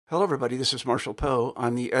Hello, everybody. This is Marshall Poe.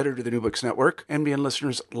 I'm the editor of the New Books Network. NBN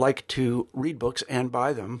listeners like to read books and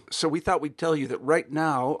buy them. So we thought we'd tell you that right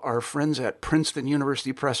now, our friends at Princeton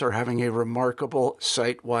University Press are having a remarkable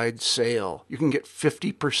site-wide sale. You can get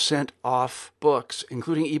 50% off books,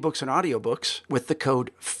 including ebooks and audiobooks, with the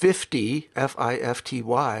code 50,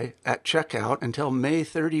 F-I-F-T-Y, at checkout until May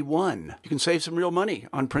 31. You can save some real money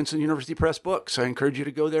on Princeton University Press books. I encourage you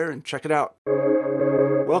to go there and check it out.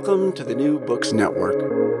 Welcome to the New Books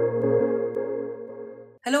Network.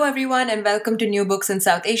 Hello, everyone, and welcome to New Books in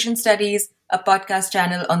South Asian Studies, a podcast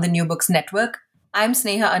channel on the New Books Network. I'm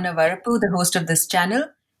Sneha Annavarapu, the host of this channel,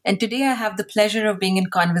 and today I have the pleasure of being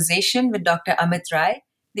in conversation with Dr. Amit Rai,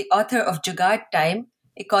 the author of Jugaad Time,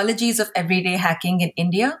 Ecologies of Everyday Hacking in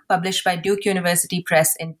India, published by Duke University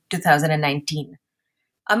Press in 2019.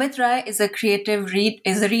 Amit Rai is a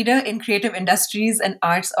reader in creative industries and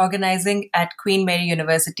arts organizing at Queen Mary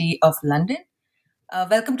University of London.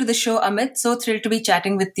 Welcome to the show, Amit. So thrilled to be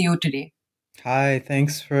chatting with you today. Hi,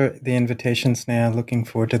 thanks for the invitation, Sneha. Looking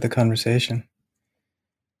forward to the conversation.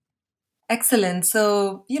 Excellent.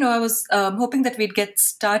 So, I was hoping that we'd get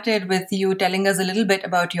started with you telling us a little bit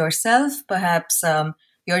about yourself, perhaps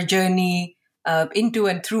your journey into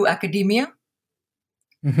and through academia.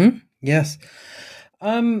 Yes.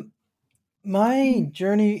 My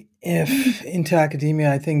journey into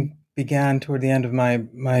academia, I think, began toward the end of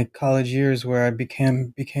my college years, where I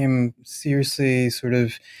became seriously sort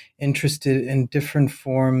of interested in different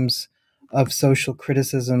forms of social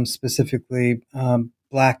criticism, specifically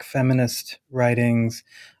Black feminist writings,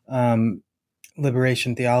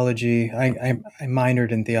 liberation theology. I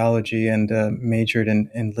minored in theology and majored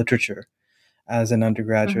in literature as an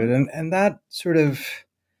undergraduate, and that sort of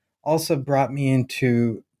also brought me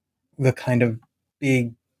into the kind of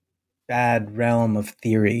big bad realm of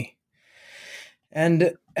theory,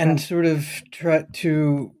 and sort of try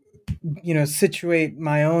to situate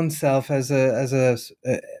my own self as a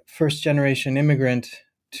first generation immigrant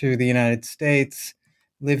to the United States,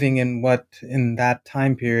 living in what in that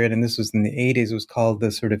time period, and this was in the 80s, was called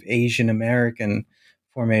the sort of Asian American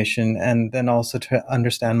formation, and then also to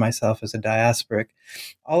understand myself as a diasporic.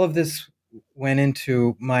 All of this went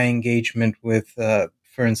into my engagement with,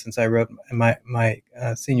 for instance, I wrote my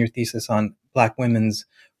senior thesis on Black women's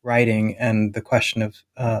writing and the question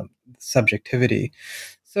of subjectivity.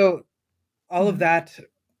 So all of that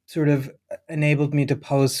sort of enabled me to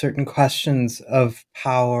pose certain questions of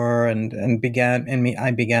power, and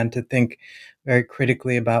I began to think very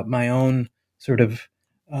critically about my own sort of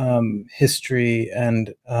history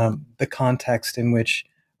and the context in which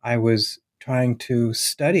I was trying to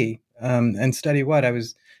study, and study what I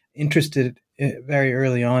was interested in very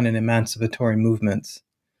early on in emancipatory movements,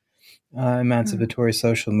 emancipatory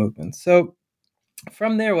social movements. So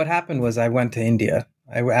from there, what happened was I went to India.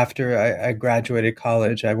 After I graduated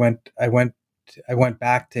college, I went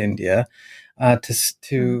back to India,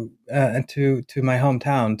 to my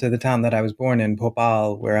hometown, to the town that I was born in,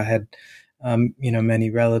 Bhopal, where I had many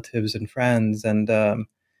relatives and friends. And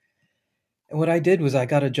what I did was I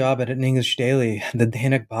got a job at an English daily. The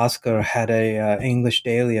Dainik Bhaskar had a English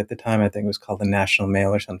daily at the time. I think it was called the National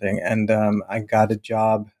Mail or something. And I got a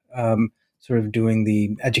job sort of doing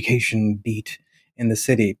the education beat in the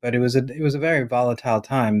city. But it was a very volatile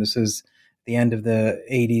time. This was the end of the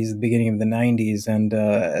 80s, the beginning of the 90s, and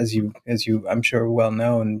as you I'm sure well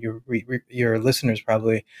know, and your listeners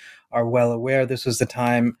probably are well aware, this was the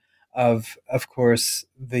time of course,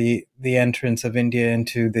 the entrance of India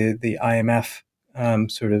into the IMF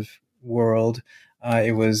sort of world.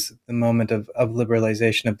 It was the moment of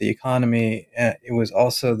liberalization of the economy. It was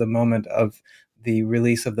also the moment of the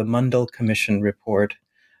release of the Mandal Commission report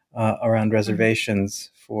around reservations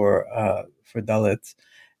for Dalits.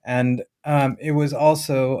 And it was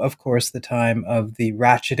also, of course, the time of the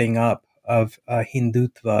ratcheting up of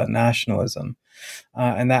Hindutva nationalism.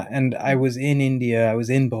 And I was in India, I was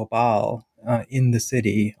in Bhopal, in the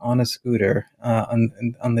city, on a scooter,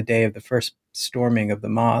 on the day of the first storming of the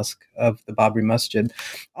mosque, of the Babri Masjid.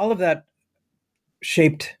 All of that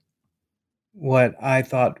shaped what I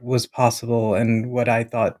thought was possible and what I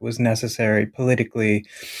thought was necessary politically,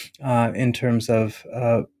 in terms of,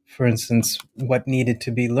 for instance, what needed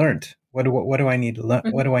to be learned. What do I need to learn?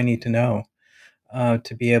 What do I need to know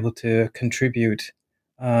to be able to contribute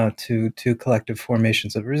to collective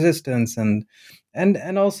formations of resistance,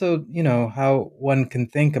 and also how one can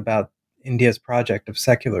think about India's project of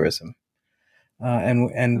secularism,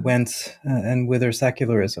 and whence and whither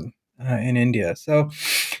secularism in India. So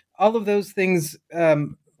all of those things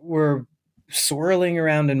were swirling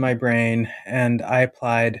around in my brain, and I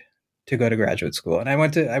applied to go to graduate school. And I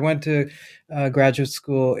went to graduate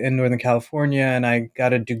school in Northern California, and I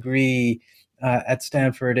got a degree at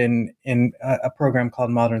Stanford in a program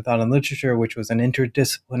called Modern Thought and Literature, which was an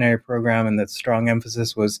interdisciplinary program, and that strong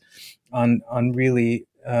emphasis was on really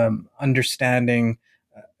understanding,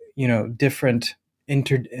 different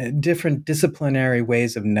different disciplinary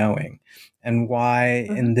ways of knowing, and why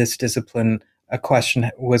in this discipline a question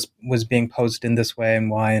was being posed in this way, and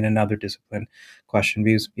why in another discipline question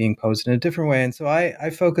was being posed in a different way. And so I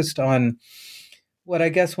focused on what I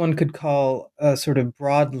guess one could call sort of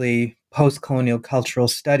broadly post-colonial cultural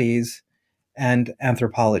studies and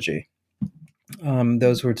anthropology.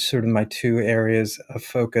 Those were sort of my two areas of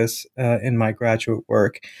focus in my graduate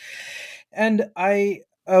work. And I,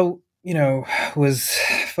 was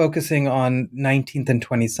focusing on 19th and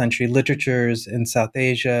 20th century literatures in South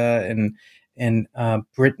Asia and in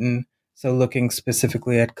Britain, so looking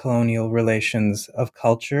specifically at colonial relations of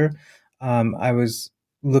culture. I was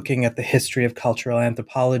looking at the history of cultural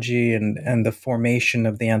anthropology and the formation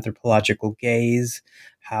of the anthropological gaze,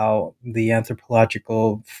 how the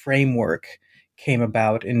anthropological framework came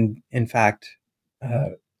about in fact,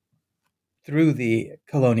 through the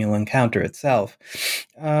colonial encounter itself.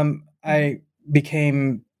 I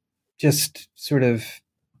became just sort of,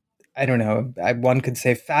 I don't know, one could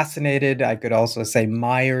say fascinated. I could also say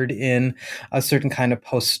mired in a certain kind of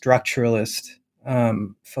post-structuralist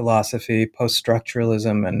philosophy,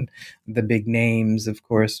 post-structuralism, and the big names, of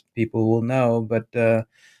course, people will know, but the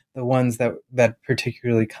ones that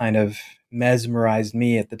particularly kind of mesmerized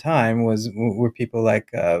me at the time were people like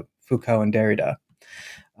Foucault and Derrida,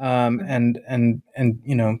 and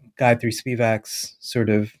Gayatri Spivak's sort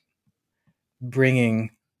of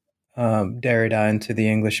bringing Derrida into the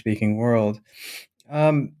English-speaking world.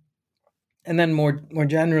 And then more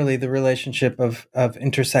generally, the relationship of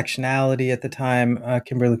intersectionality at the time.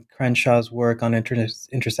 Kimberly Crenshaw's work on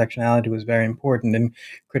intersectionality was very important in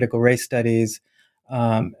critical race studies,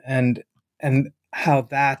 and how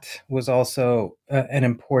that was also an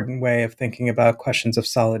important way of thinking about questions of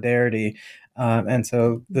solidarity. And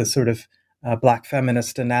so the sort of Black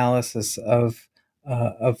feminist analysis of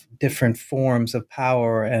different forms of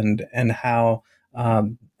power and how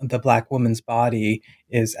the Black woman's body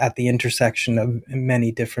is at the intersection of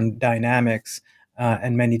many different dynamics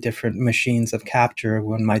and many different machines of capture,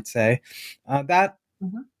 one might say. That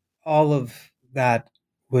all of that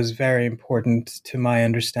was very important to my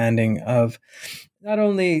understanding of not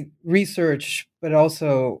only research but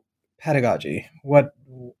also pedagogy. What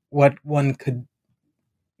one could,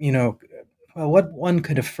 what one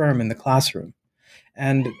could affirm in the classroom.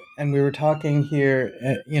 And we were talking here,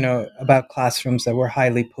 about classrooms that were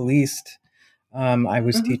highly policed. I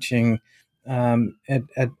was teaching as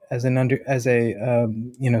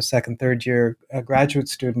a second, third year graduate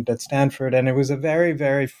student at Stanford, and it was a very,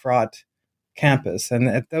 very fraught campus. And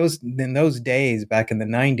in those days, back in the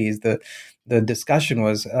 90s, the discussion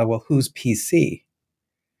was, well, who's PC?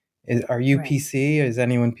 Are you PC? Is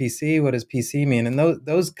anyone PC? What does PC mean? And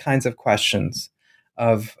those kinds of questions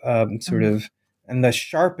of sort of, and the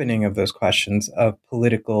sharpening of those questions of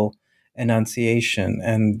political enunciation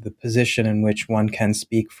and the position in which one can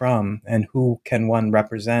speak from, and who can one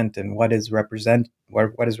represent, and what is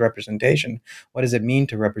representation? What does it mean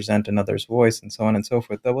to represent another's voice, and so on and so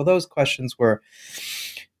forth. Well, those questions were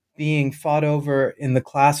being fought over in the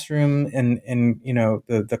classroom, in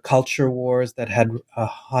the culture wars that had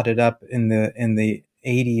hotted up in the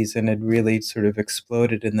 80s and had really sort of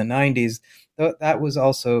exploded in the 90s. That was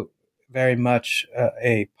also very much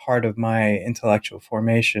a part of my intellectual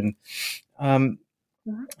formation. And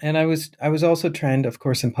I was also trained, of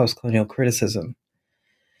course, in post-colonial criticism.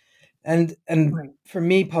 And for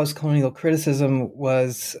me, post-colonial criticism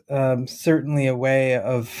was certainly a way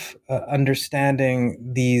of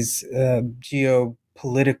understanding these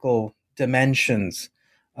geopolitical dimensions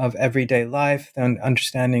of everyday life, and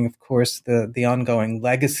understanding, of course, the ongoing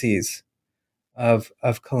legacies of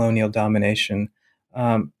colonial domination.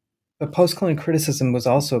 But post-colonial criticism was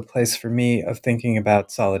also a place for me of thinking about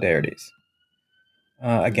solidarities.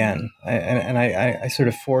 Again, I sort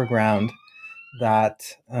of foreground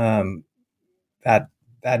that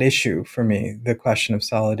that issue for me, the question of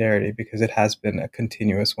solidarity, because it has been a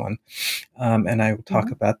continuous one, and I will talk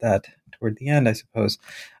about that toward the end, I suppose.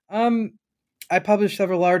 I published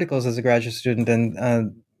several articles as a graduate student,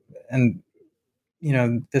 and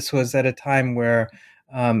this was at a time where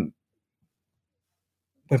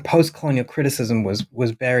when post-colonial criticism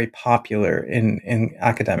was very popular in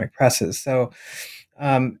academic presses. So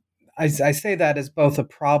I say that as both a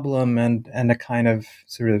problem and a kind of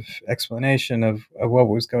sort of explanation of what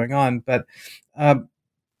was going on. But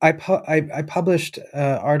I published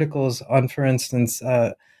articles on, for instance,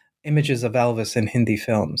 images of Elvis in Hindi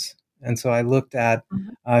films, and so I looked at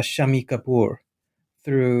Shami Kapoor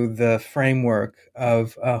through the framework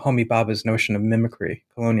of Homi Bhabha's notion of mimicry,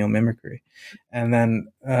 colonial mimicry, and then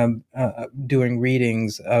doing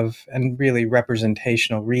readings of, and really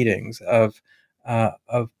representational readings of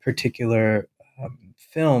particular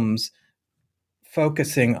films,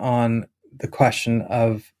 focusing on the question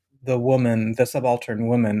of the woman, the subaltern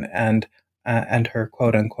woman, and her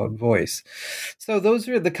quote unquote voice. So those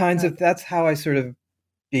are the kinds of, that's how I sort of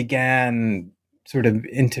began sort of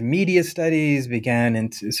into media studies, began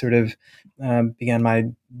my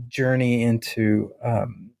journey into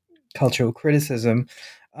cultural criticism.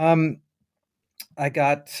 I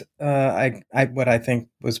got what I think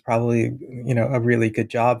was probably a really good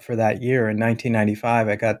job for that year. In 1995,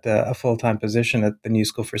 I got a full-time position at the New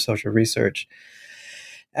School for Social Research.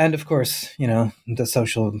 And of course,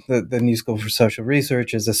 the New School for Social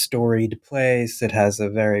Research is a storied place. It has a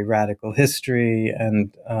very radical history,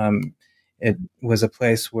 and it was a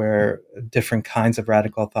place where different kinds of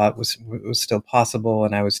radical thought was still possible.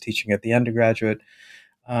 And I was teaching at the undergraduate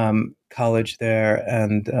college there,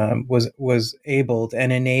 and was abled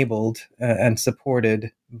and enabled and supported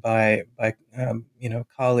by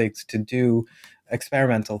colleagues to do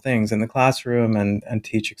experimental things in the classroom and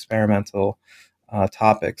teach experimental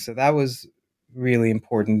topics. So that was really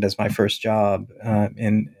important as my first job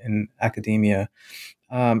in academia.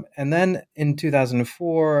 And then in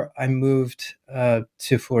 2004, I moved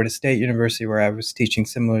to Florida State University, where I was teaching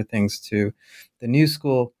similar things to the New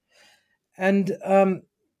School. And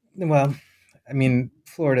well, I mean,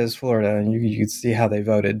 Florida is Florida, and you could see how they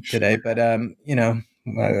voted today. But I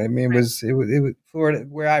mean, it was Florida.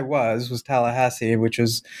 Where I was Tallahassee, which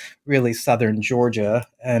was really southern Georgia,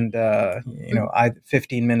 and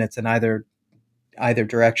 15 minutes in either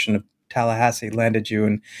direction of Tallahassee landed you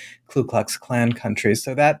in Ku Klux Klan country.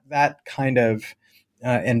 So that kind of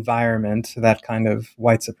environment, that kind of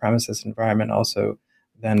white supremacist environment, also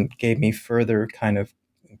then gave me further kind of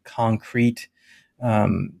concrete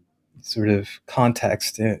sort of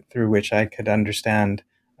context through which I could understand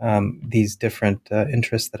these different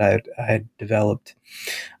interests that I had developed,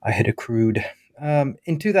 I had accrued.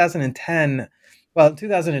 In 2010, in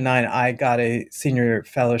 2009, I got a senior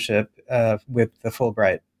fellowship with the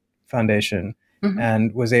Fulbright Foundation,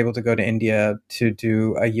 and was able to go to India to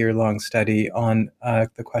do a year-long study on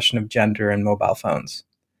the question of gender and mobile phones.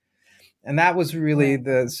 And that was really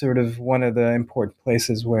the sort of one of the important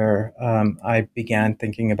places where I began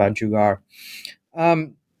thinking about Jugaar.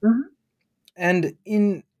 And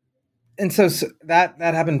so that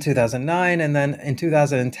happened in 2009, and then in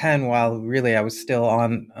 2010, while really I was still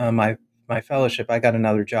on my fellowship, I got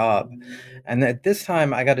another job, and at this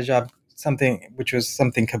time I got a job which was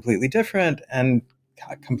something completely different and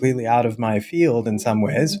completely out of my field in some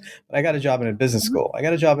ways. But I got a job in a business school. I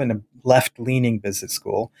got a job in a left-leaning business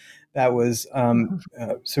school that was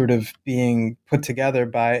sort of being put together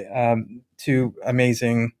by two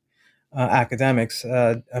amazing academics,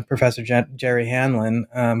 Professor Jerry Hanlon,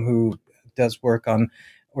 who does work on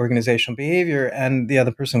organizational behavior, and the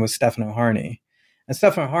other person was Stefano Harney. And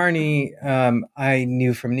Stefano Harney, I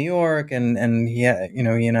knew from New York, and he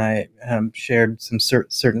and I shared some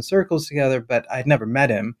certain circles together, but I'd never met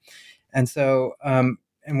him. And so, and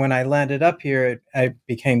when I landed up here, it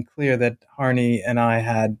became clear that Harney and I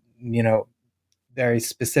had, very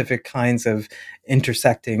specific kinds of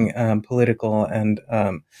intersecting political and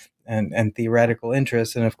theoretical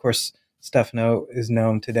interests. And of course, Stefano is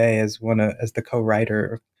known today as as the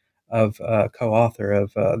co-writer of co-author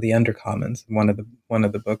of The Undercommons, one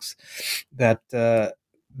of the books that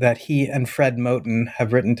he and Fred Moten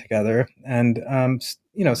have written together. And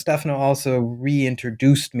Stefano also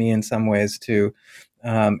reintroduced me in some ways to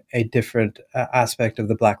a different aspect of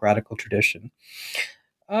the Black radical tradition.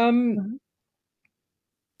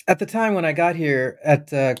 At the time when I got here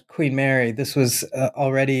at Queen Mary, this was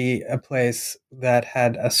already a place that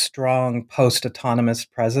had a strong post-autonomous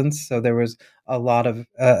presence. So there was a lot of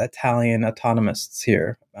Italian autonomists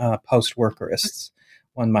here, post-workerists,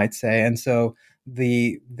 one might say. And so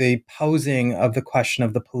the posing of the question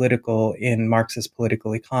of the political in Marxist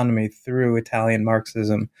political economy through Italian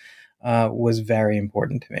Marxism was very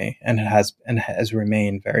important to me, and has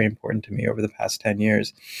remained very important to me over the past 10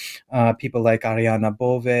 years. People like Arianna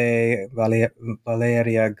Bove,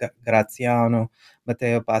 Valeria Graziano,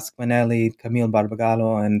 Matteo Pasquinelli, Camille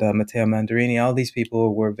Barbagallo, and Matteo Mandarini, all these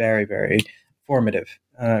people were very, very formative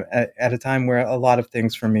at a time where a lot of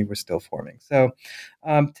things for me were still forming. So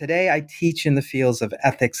today I teach in the fields of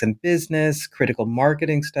ethics and business, critical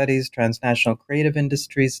marketing studies, transnational creative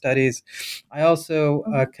industries studies. I also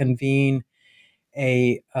convene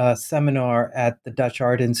a seminar at the Dutch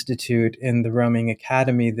Art Institute in the Roaming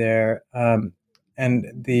Academy there.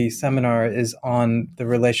 And the seminar is on the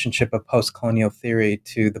relationship of post-colonial theory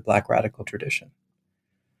to the Black radical tradition.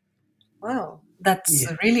 Wow, that's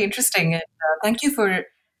really interesting. And thank you for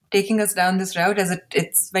taking us down this route, as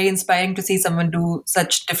it's very inspiring to see someone do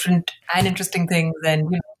such different and interesting things. And,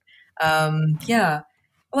 yeah.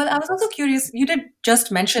 Well, I was also curious, you did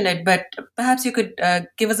just mention it, but perhaps you could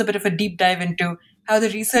give us a bit of a deep dive into how the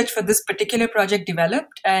research for this particular project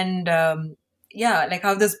developed and, like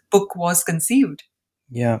how this book was conceived.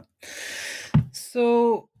 Yeah.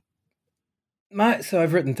 So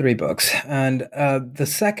I've written 3 books, and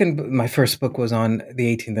my first book was on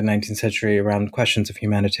the 18th and 19th century around questions of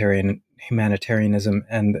humanitarianism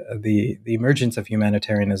and the emergence of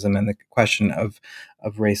humanitarianism and the question of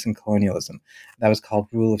race and colonialism. That was called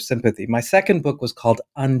Rule of Sympathy. My second book was called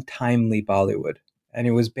Untimely Bollywood, and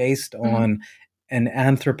it was based on an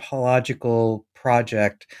anthropological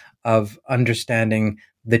project of understanding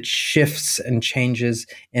the shifts and changes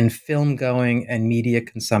in film going and media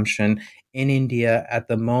consumption in India at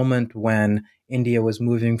the moment when India was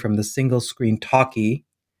moving from the single screen talkie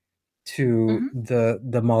to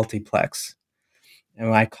the multiplex.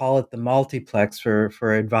 And I call it the multiplex for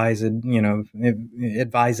advisedly.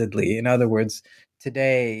 In other words,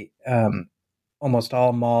 today almost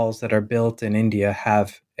all malls that are built in India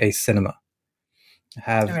have a cinema,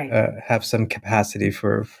 have some capacity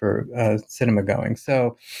for cinema going.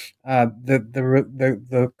 So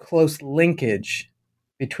the close linkage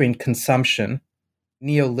between consumption,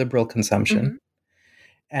 neoliberal consumption,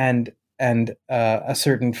 and a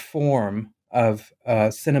certain form of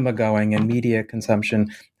cinema going and media consumption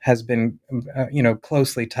has been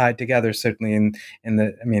closely tied together. Certainly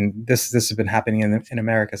this has been happening in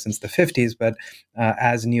America since the 50s, but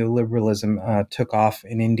as neoliberalism took off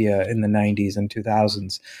in India in the 90s and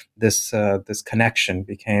 2000s, this connection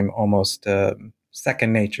became almost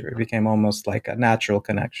second nature. It became almost like a natural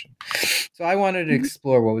connection. So I wanted to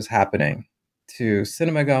explore what was happening to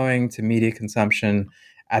cinema going, to media consumption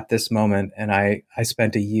at this moment. And I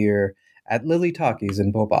spent a year at Lily Talkies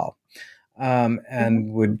in Bhopal,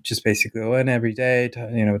 and would just basically go in every day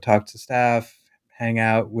to, talk to staff, hang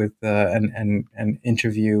out with, and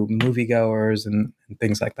interview moviegoers and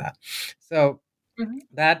things like that. So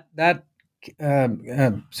that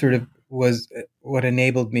sort of was what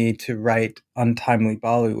enabled me to write Untimely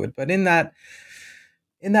Bollywood. But in that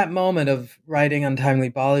moment of writing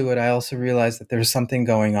Untimely Bollywood, I also realized that there's something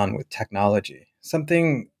going on with technology,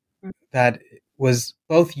 something that was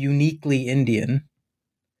both uniquely Indian,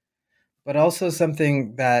 but also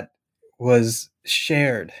something that was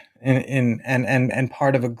shared and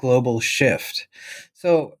part of a global shift.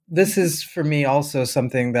 So this is for me also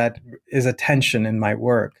something that is a tension in my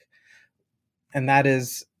work, and that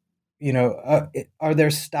is, are there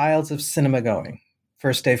styles of cinema going?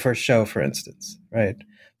 First day, first show, for instance, right?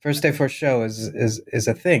 First day, first show is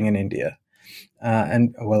a thing in India,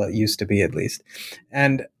 and well, it used to be at least,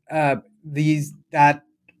 and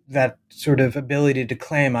that sort of ability to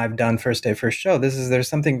claim I've done first day, first show. There's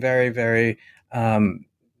something very, very, I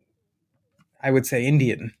would say,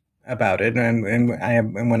 Indian about it, and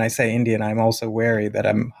when I say Indian, I'm also wary that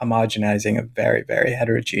I'm homogenizing a very, very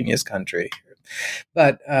heterogeneous country.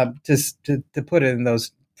 But just to put it in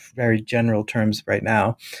those very general terms right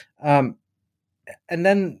now. And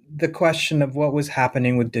then the question of what was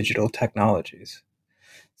happening with digital technologies.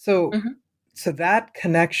 So that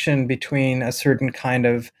connection between a certain kind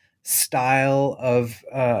of style of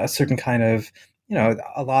a certain kind of,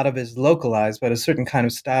 a lot of it is localized, but a certain kind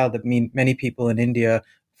of style that many people in India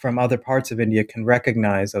from other parts of India can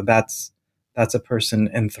recognize. Oh, that's a person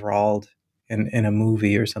enthralled in a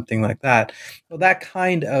movie or something like that. Well, that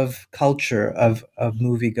kind of culture of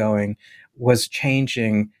movie going was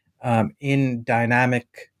changing in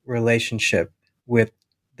dynamic relationship with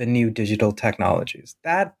the new digital technologies.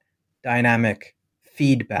 That dynamic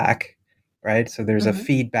feedback, right? So there's a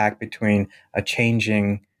feedback between a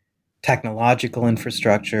changing technological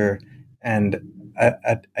infrastructure and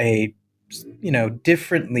a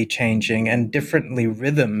differently changing and differently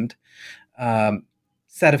rhythmed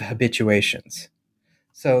set of habituations.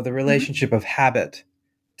 So the relationship of habit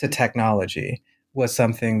to technology was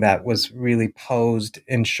something that was really posed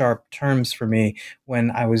in sharp terms for me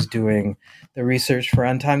when I was doing the research for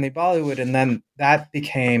Untimely Bollywood. And then that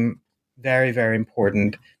became very, very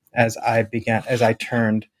important as I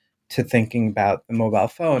turned to thinking about the mobile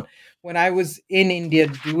phone. When I was in India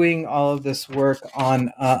doing all of this work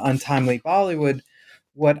on Untimely Bollywood,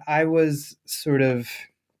 what I was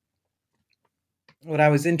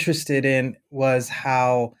interested in was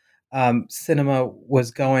how cinema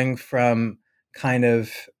was going from kind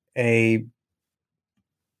of a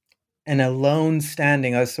an alone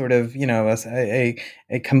standing, a sort of, a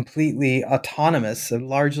completely autonomous, a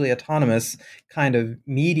largely autonomous kind of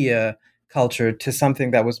media culture to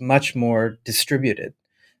something that was much more distributed.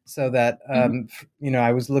 So that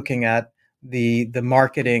I was looking at the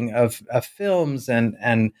marketing of films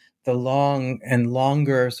and the long and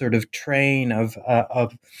longer sort of train of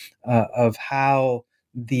how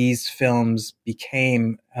these films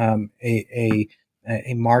became a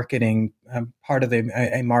marketing part of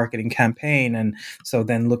a marketing campaign. And so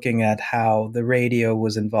then looking at how the radio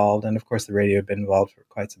was involved, and of course the radio had been involved for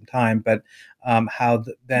quite some time, but how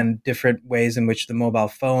then different ways in which the mobile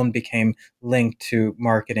phone became linked to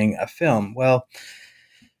marketing a film. Well,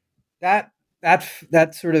 that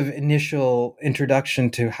sort of initial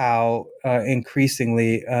introduction to how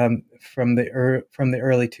increasingly from the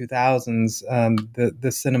early 2000s,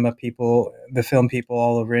 the cinema people, the film people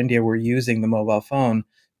all over India were using the mobile phone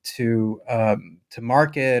to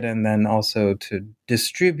market, and then also to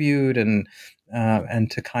distribute, and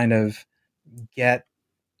to kind of get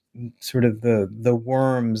sort of the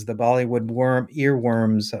worms, the Bollywood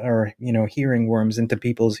earworms, or hearing worms into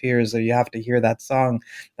people's ears. So you have to hear that song,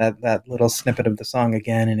 that little snippet of the song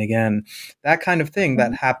again and again. That kind of thing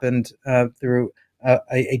that happened through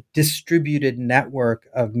a distributed network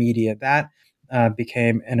of media. That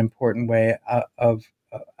became an important way of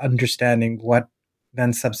understanding what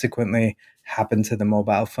then subsequently happened to the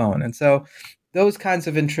mobile phone. And so those kinds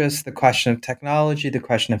of interests, the question of technology, the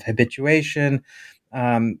question of habituation,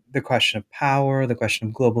 the question of power, the question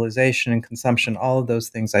of globalization and consumption, all of those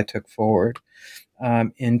things I took forward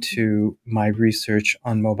into my research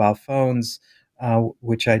on mobile phones,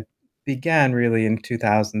 which I began really in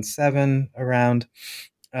 2007 around,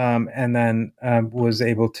 and then was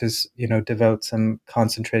able to devote some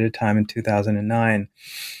concentrated time in 2009.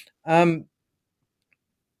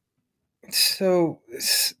 So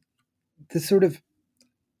the sort of,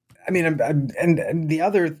 and the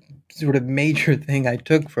other sort of major thing I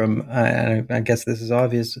took from, and I guess this is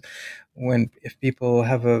obvious if people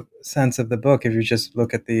have a sense of the book, if you just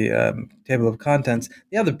look at the table of contents,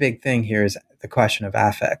 the other big thing here is the question of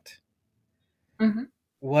affect. Mm-hmm.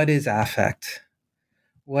 What is affect?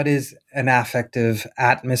 What is an affective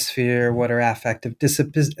atmosphere? What are affective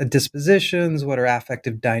dispositions? What are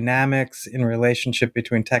affective dynamics in relationship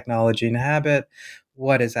between technology and habit?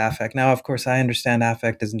 What is affect? Now, of course, I understand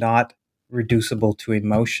affect is not reducible to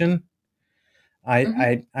emotion.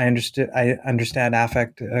 I understand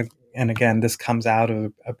affect, and again, this comes out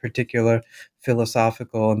of a particular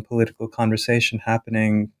philosophical and political conversation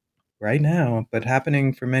happening right now, but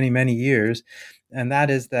happening for many, many years. And that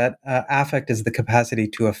is that affect is the capacity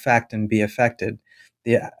to affect and be affected,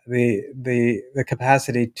 the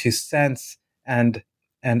capacity to sense and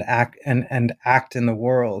act and act in the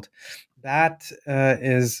world. That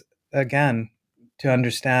is, again, to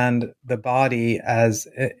understand the body as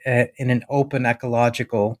in an open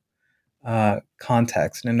ecological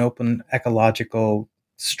context, in an open ecological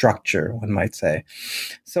structure, one might say.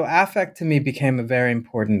 So affect to me became a very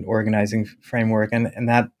important organizing framework, and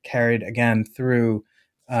that carried again through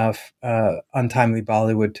Untimely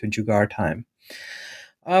Bollywood to Jugaad Time.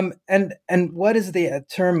 And what does the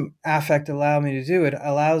term affect allow me to do? It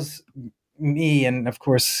allows me, and of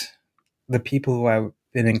course the people who I've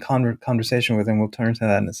been in conversation with, and we'll turn to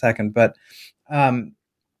that in a second, but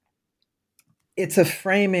it's a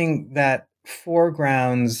framing that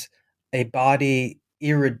foregrounds a body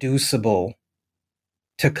irreducible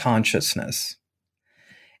to consciousness.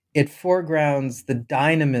 It foregrounds the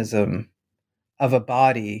dynamism of a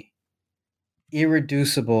body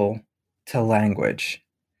irreducible to language.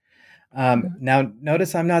 Now,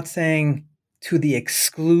 notice I'm not saying to the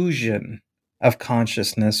exclusion of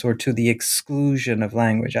consciousness or to the exclusion of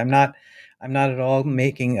language. I'm not at all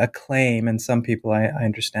making a claim, and some people I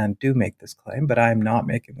understand do make this claim, but I'm not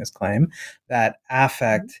making this claim that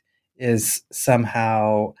affect is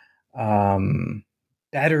somehow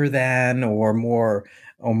better than or more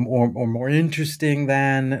interesting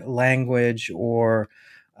than language or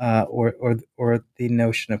the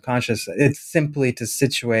notion of consciousness. It's simply to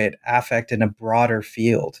situate affect in a broader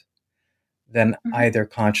field than either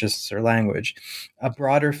consciousness or language, a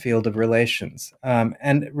broader field of relations,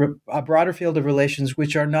 a broader field of relations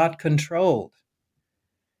which are not controlled.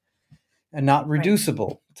 and not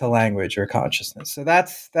reducible to language or consciousness. So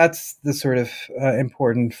that's the sort of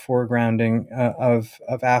important foregrounding of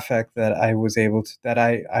affect that I was able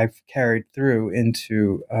to I've carried through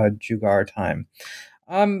into Jugaar time.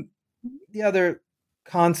 The other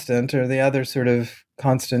constant, or the other sort of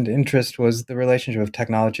constant interest, was the relationship of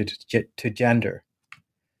technology to gender.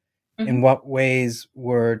 Mm-hmm. In what ways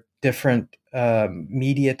were different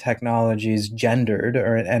media technologies gendered,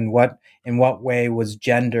 and in what way was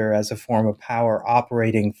gender as a form of power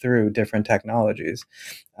operating through different technologies,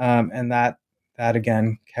 and that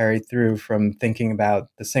again carried through from thinking about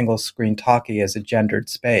the single screen talkie as a gendered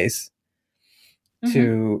space,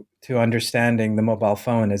 mm-hmm. to understanding the mobile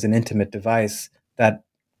phone as an intimate device that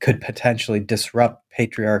could potentially disrupt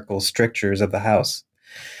patriarchal strictures of the house.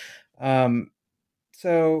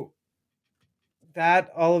 So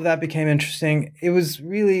that all of that became interesting. It was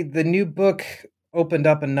really, the new book opened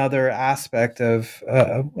up another aspect of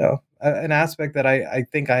an aspect that I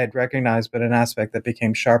think I had recognized, but an aspect that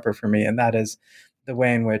became sharper for me, and that is the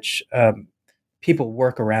way in which people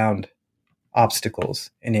work around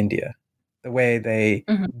obstacles in India, the way they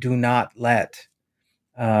mm-hmm. do not let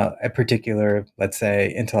a particular, let's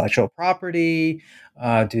say, intellectual property,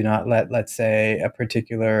 do not let, let's say, a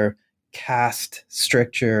particular caste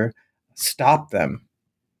stricture stop them,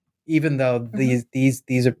 even though mm-hmm. these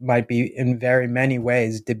might be in very many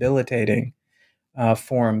ways debilitating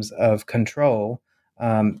forms of control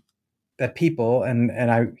that people,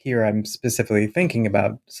 and I'm specifically thinking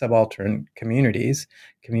about subaltern communities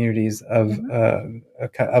of mm-hmm.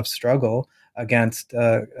 Of struggle against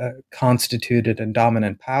constituted and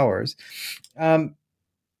dominant powers,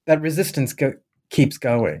 that resistance keeps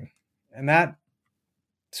going, and that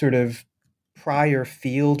sort of prior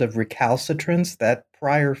field of recalcitrance, that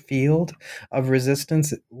prior field of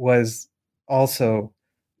resistance, was also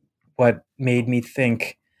what made me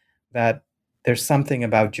think that there's something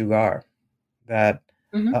about Jugaar that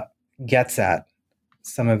mm-hmm. Gets at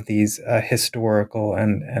some of these historical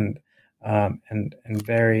and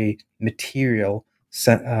very material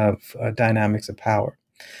dynamics of power.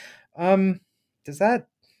 Is that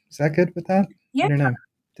good with that? Yeah, I don't know.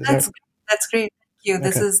 That's great. Thank you.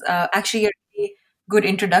 This is actually a really good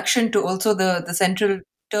introduction to also the central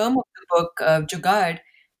term of the book, Jugaad.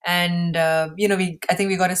 And I think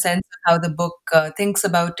we got a sense of how the book thinks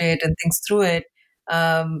about it and thinks through it.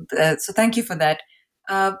 So thank you for that.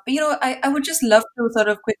 I would just love to sort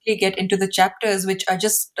of quickly get into the chapters, which are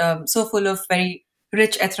just so full of very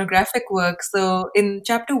rich ethnographic work. So in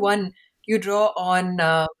chapter 1, you draw on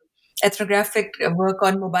ethnographic work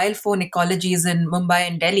on mobile phone ecologies in Mumbai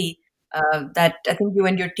and Delhi that I think you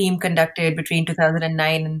and your team conducted between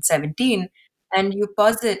 2009 and 17. And you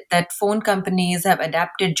posit that phone companies have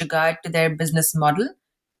adapted Jugaad to their business model,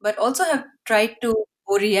 but also have tried to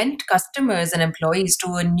orient customers and employees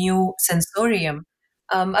to a new sensorium.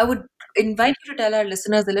 I would invite you to tell our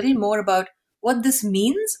listeners a little more about what this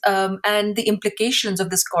means and the implications of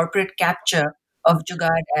this corporate capture of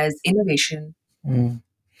Jugaad as innovation. Mm.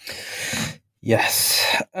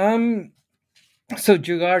 Yes. So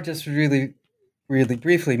Jugaad, just really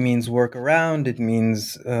briefly, means work around. It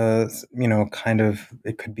means, kind of,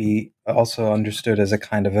 it could be also understood as a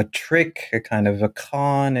kind of a trick, a kind of a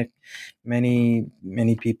con. Many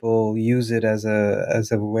people use it as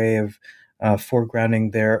a way of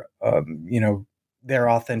foregrounding their, their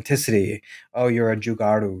authenticity. Oh, you're a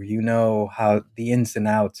Jugaadu. You know how the ins and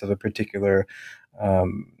outs of a particular, a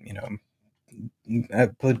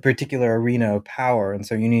particular arena of power, and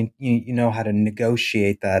so you know how to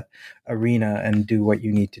negotiate that arena and do what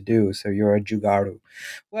you need to do. So you're a Jugaadu.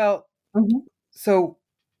 Well, mm-hmm. So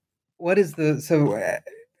what is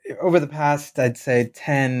over the past, I'd say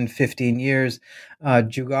 10, 15 years,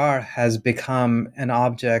 Jugaar has become an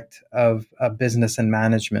object of business and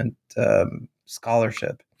management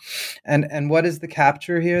scholarship. And what is the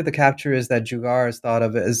capture here? The capture is that Jugaar is thought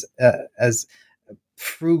of as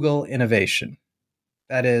frugal innovation.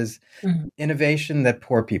 That is mm-hmm. innovation that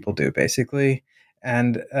poor people do, basically.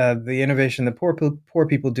 And the innovation that poor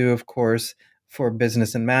people do, of course, for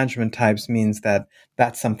business and management types, means that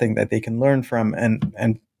that's something that they can learn from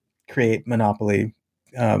and create monopoly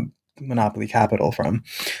capital from,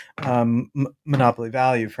 monopoly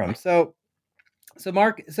value from. So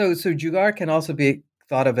Jugaar can also be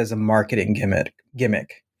thought of as a marketing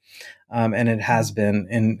gimmick. And it has been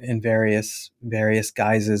in various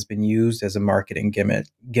guises been used as a marketing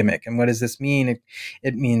gimmick. And what does this mean?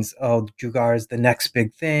 It means, oh, Jugaar is the next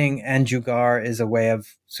big thing, and Jugaar is a way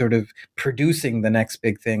of sort of producing the next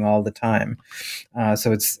big thing all the time.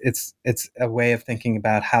 So it's a way of thinking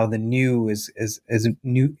about how the new is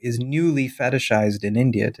newly fetishized in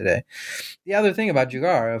India today. The other thing about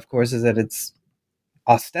Jugaar, of course, is that it's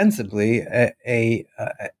ostensibly a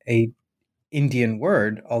Indian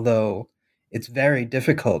word, although it's very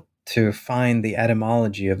difficult to find the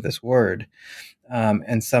etymology of this word.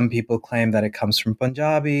 And some people claim that it comes from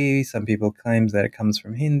Punjabi. Some people claim that it comes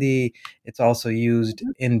from Hindi. It's also used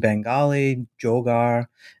in Bengali, Jogar,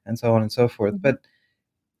 and so on and so forth. But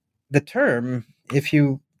the term, if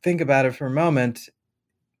you think about it for a moment,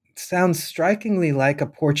 sounds strikingly like a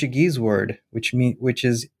Portuguese word, which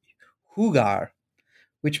is jogar,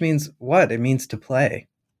 which means what? It means to play.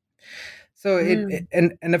 So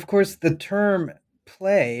and of course the term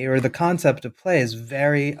play, or the concept of play, is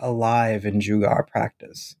very alive in Jugaar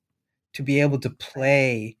practice. To be able to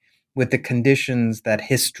play with the conditions that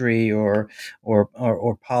history or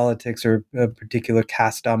politics or a particular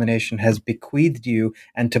caste domination has bequeathed you,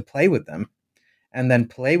 and to play with them, and then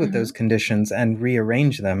play with those conditions and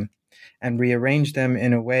rearrange them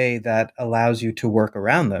in a way that allows you to work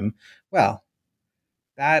around them. Well,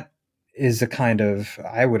 that is a kind of,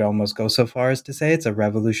 I would almost go so far as to say it's a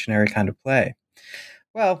revolutionary kind of play.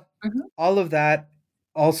 Well, all of that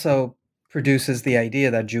also produces the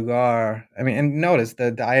idea that Jugaar, I mean, and notice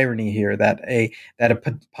the irony here that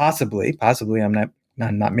possibly, I'm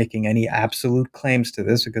not making any absolute claims to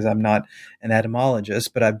this because I'm not an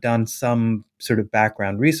etymologist, but I've done some sort of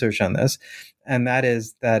background research on this, and that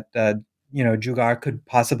is that Jugaar could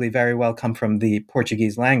possibly very well come from the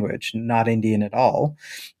Portuguese language, not Indian at all.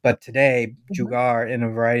 But today, Jugaar, in a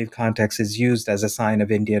variety of contexts, is used as a sign of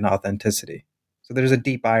Indian authenticity. So there's a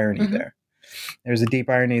deep irony there. There's a deep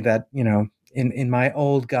irony that, in my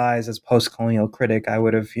old guise as post-colonial critic, I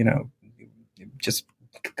would have, just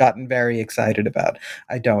gotten very excited about.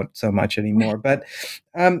 I don't so much anymore. But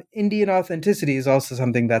Indian authenticity is also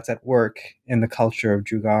something that's at work in the culture of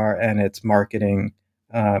Jugaar and its marketing.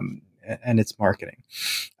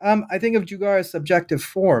 I think of Jugaar as subjective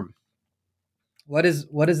form. What is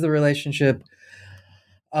the relationship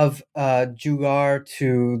of Jugaar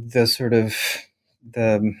to the sort of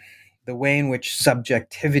the way in which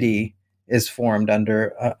subjectivity is formed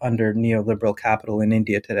under neoliberal capital in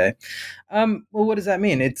India today? Well, what does that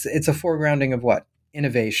mean? It's a foregrounding of what?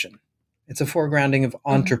 Innovation. It's a foregrounding of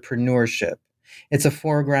entrepreneurship. It's a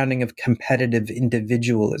foregrounding of competitive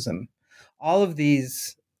individualism. All of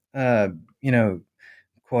these quote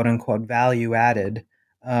unquote value added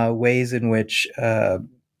ways in which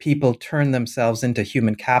people turn themselves into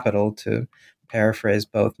human capital, to paraphrase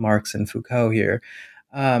both Marx and Foucault here.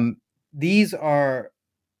 These are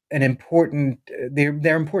they're important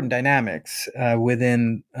dynamics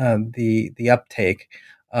within the uptake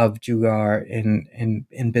of Jugaar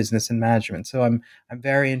in business and management. So I'm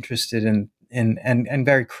very interested in and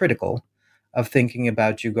very critical of thinking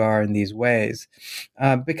about Jugaar in these ways,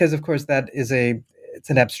 because of course it's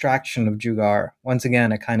an abstraction of Jugaar. Once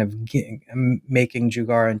again, a kind of making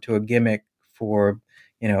Jugaar into a gimmick for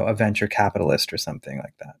a venture capitalist or something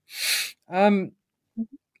like that.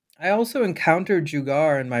 I also encountered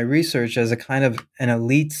Jugaar in my research as a kind of an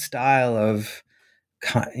elite style of,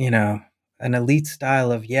 yeah,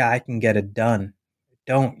 I can get it done.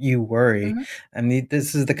 Don't you worry. I mean,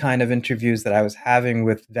 this is the kind of interviews that I was having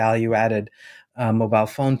with value-added mobile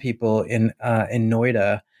phone people in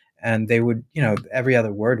Noida, and they would, every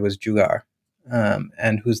other word was Jugaar,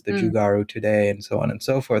 and who's the Jugaaru today, and so on and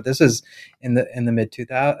so forth. This is in the mid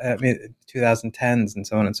 2010s, and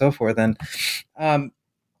so on and so forth, and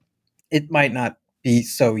it might not be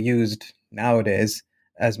so used nowadays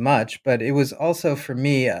as much, but it was also for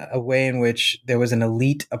me a way in which there was an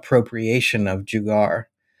elite appropriation of Jugaar.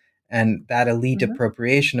 And that elite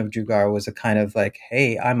appropriation of Jugaar was a kind of like,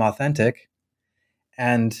 hey, I'm authentic,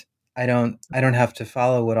 and I don't have to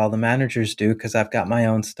follow what all the managers do because I've got my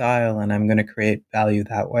own style and I'm going to create value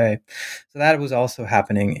that way. So that was also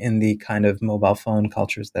happening in the kind of mobile phone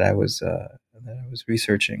cultures that I was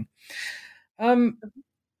researching.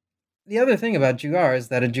 The other thing about Jugaar is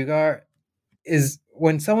that a Jugaar is,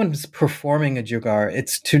 when someone's performing a Jugaar,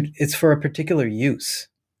 it's for a particular use.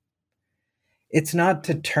 It's not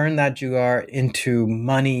to turn that Jugaar into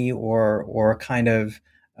money or kind of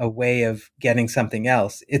a way of getting something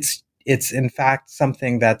else. It's in fact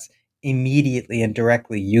something that's immediately and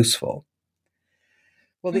directly useful.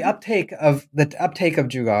 Well, the uptake of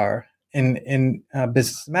Jugaar in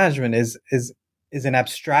business management is is an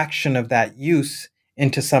abstraction of that use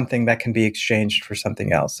into something that can be exchanged for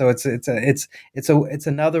something else. So it's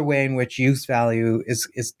another way in which use value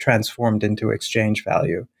is transformed into exchange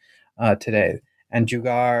value today. And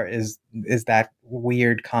jugaad is that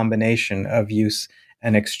weird combination of use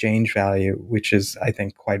and exchange value, which is, I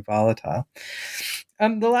think, quite volatile.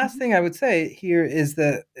 The last thing I would say here is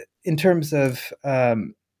that in terms of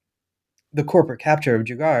the corporate capture of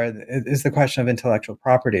jugaad is the question of intellectual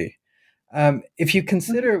property. If you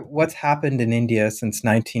consider what's happened in India since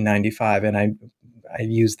 1995, and I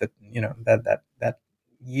use that that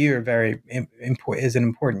year is an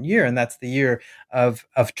important year, and that's the year of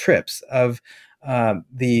TRIPS, of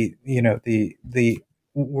the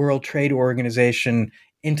World Trade Organization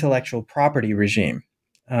intellectual property regime,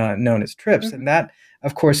 known as TRIPS, and that,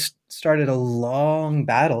 of course, started a long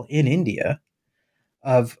battle in India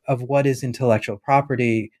of what is intellectual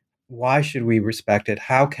property. Why should we respect it?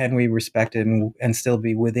 How can we respect it and still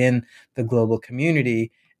be within the global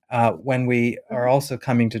community when we are also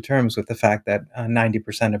coming to terms with the fact that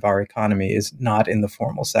 90% of our economy is not in the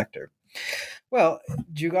formal sector? Well,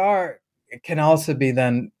 jugaad can also be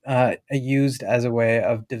then used as a way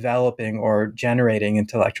of developing or generating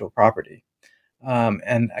intellectual property.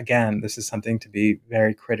 And again, this is something to be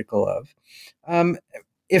very critical of.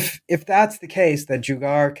 If that's the case, that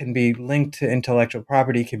jugaad can be linked to intellectual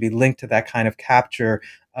property, can be linked to that kind of capture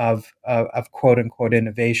of quote unquote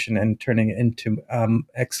innovation and turning it into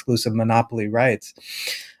exclusive monopoly rights.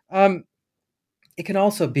 It can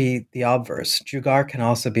also be the obverse. Jugaad can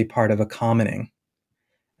also be part of a commoning.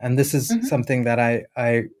 And this is something that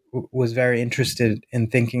I was very interested in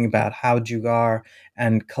thinking about, how jugaad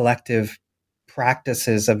and collective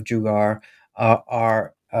practices of jugaad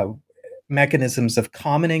are mechanisms of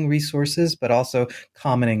commoning resources, but also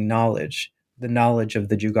commoning knowledge, the knowledge of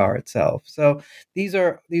the jugaad itself. So these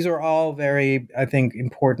are all very, I think,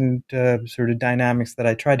 important sort of dynamics that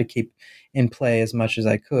I tried to keep in play as much as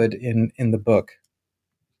I could in the book.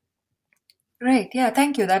 Right. Yeah.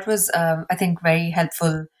 Thank you. That was, I think, very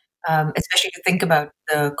helpful, especially to think about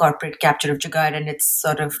the corporate capture of jugaad and its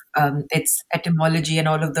sort of its etymology and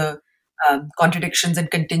all of the contradictions and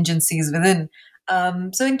contingencies within.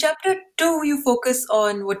 So in chapter 2, you focus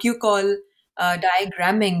on what you call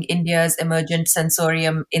diagramming India's emergent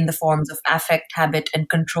sensorium in the forms of affect, habit, and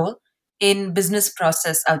control in business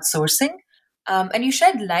process outsourcing. And you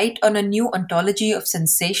shed light on a new ontology of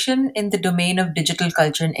sensation in the domain of digital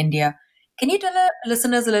culture in India. Can you tell our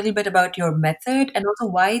listeners a little bit about your method and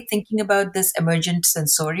also why thinking about this emergent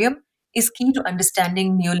sensorium is key to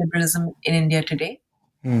understanding neoliberalism in India today?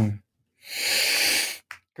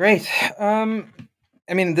 Great.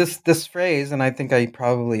 I mean, this phrase, and I think I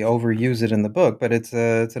probably overuse it in the book, but it's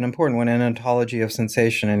an important one: an ontology of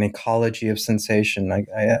sensation, an ecology of sensation.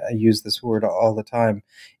 I use this word all the time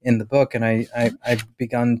in the book, and I've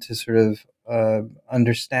begun to sort of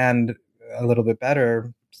understand a little bit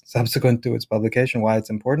better, subsequent to its publication, why it's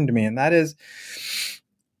important to me, and that is,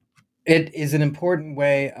 it is an important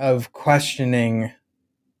way of questioning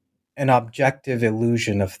an objective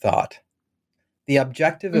illusion of thought. The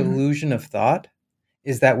objective illusion of thought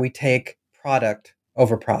is that we take product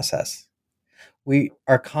over process. We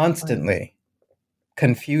are constantly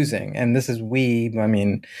confusing, and this is I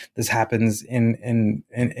mean, this happens in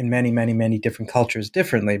many, many, many different cultures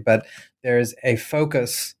differently, but there's a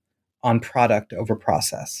focus on product over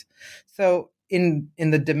process. So in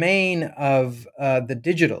the domain of the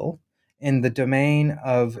digital, in the domain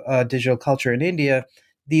of digital culture in India,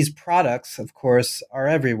 these products, of course, are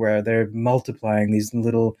everywhere. They're multiplying, these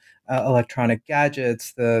little electronic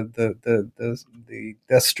gadgets, the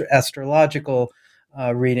astrological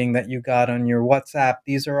reading that you got on your WhatsApp.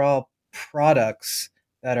 These are all products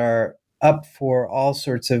that are up for all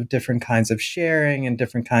sorts of different kinds of sharing and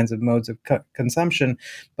different kinds of modes of consumption.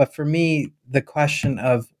 But for me, the question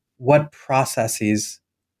of what processes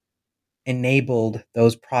enabled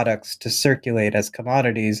those products to circulate as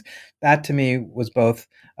commodities, that to me was both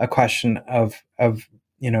a question of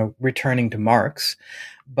returning to Marx,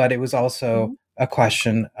 but it was also a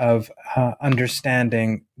question of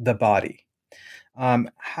understanding the body.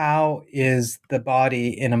 How is the body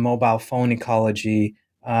in a mobile phone ecology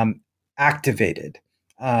activated?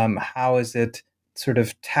 How is it sort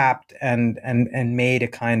of tapped and made a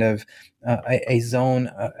kind of a zone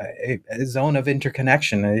of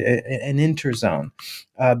interconnection, an interzone?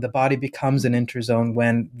 The body becomes an interzone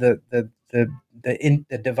when the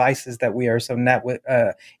devices that we are so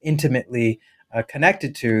intimately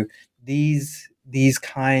connected to, these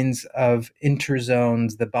kinds of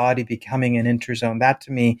interzones, the body becoming an interzone, that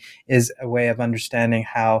to me is a way of understanding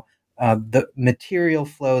how the material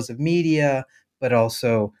flows of media, but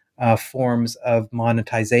also forms of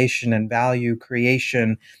monetization and value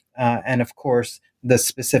creation, and of course, the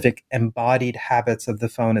specific embodied habits of the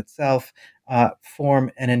phone itself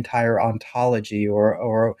form an entire ontology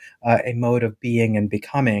or a mode of being and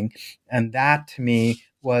becoming. And that to me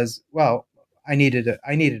was, well, I needed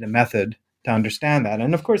a method to understand that.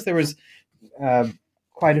 And of course, there was uh,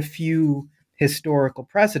 quite a few historical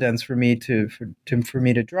precedents for me to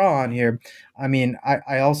draw on here. I mean,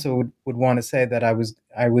 I also would want to say that I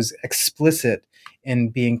was explicit in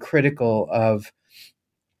being critical of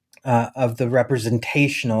the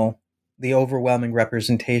overwhelming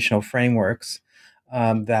representational frameworks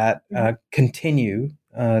that continue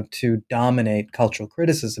to dominate cultural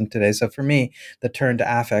criticism today. So for me, the turn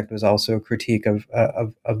to affect was also a critique of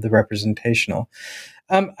the representational.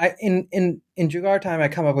 In Jugaad time, I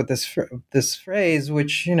come up with this phrase,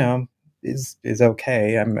 which is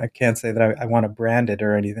okay. I can't say that I want to brand it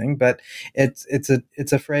or anything, but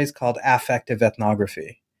it's a phrase called affective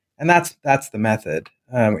ethnography, and that's the method.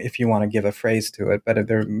 If you want to give a phrase to it, but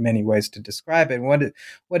there are many ways to describe it. What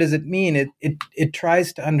does it mean? It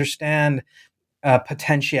tries to understand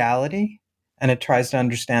potentiality, and it tries to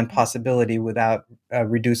understand possibility without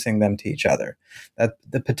reducing them to each other. That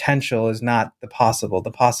the potential is not the possible.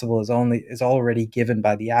 The possible is already given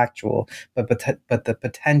by the actual, but the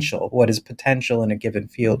potential, what is potential in a given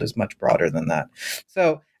field, is much broader than that.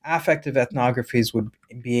 So affective ethnographies would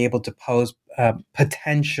be able to pose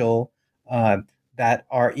potential that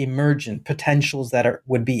are emergent, potentials that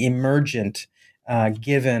would be emergent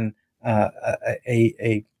given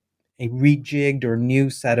a rejigged or new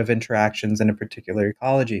set of interactions in a particular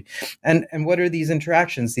ecology. And what are these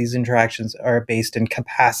interactions? These interactions are based in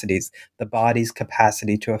capacities, the body's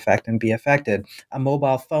capacity to affect and be affected, a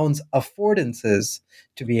mobile phone's affordances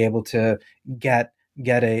to be able to get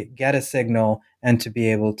a signal and to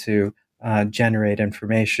be able to generate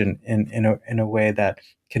information in a way that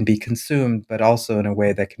can be consumed, but also in a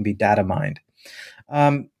way that can be data mined.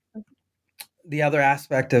 The other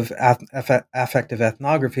aspect of affective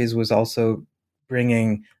ethnographies was also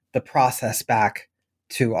bringing the process back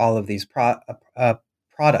to all of these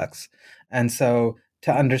products. And so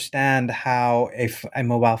to understand how a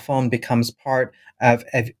mobile phone becomes part of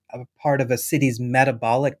a city's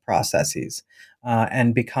metabolic processes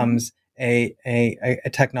and becomes a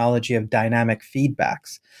technology of dynamic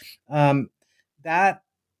feedbacks. That,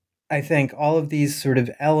 I think, all of these sort of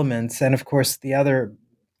elements, and of course the other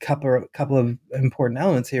couple of important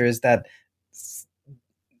elements here is that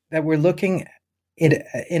we're looking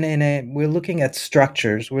we're looking at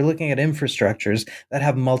structures, we're looking at infrastructures that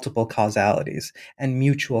have multiple causalities and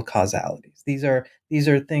mutual causalities. These are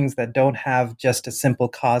things that don't have just a simple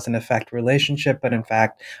cause and effect relationship, but in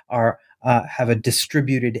fact are have a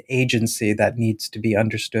distributed agency that needs to be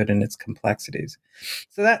understood in its complexities.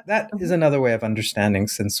 So that is another way of understanding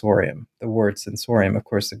sensorium. The word sensorium, of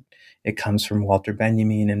course, it comes from Walter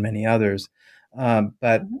Benjamin and many others,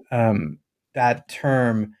 but that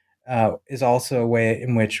term is also a way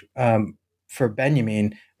in which, for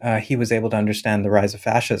Benjamin, he was able to understand the rise of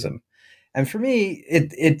fascism. And for me,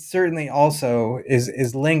 it certainly also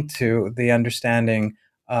is linked to the understanding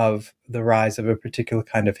of the rise of a particular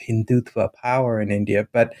kind of Hindutva power in India.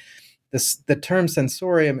 But the term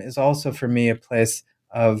sensorium is also, for me, a place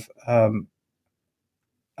of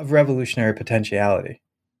revolutionary potentiality.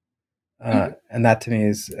 And that to me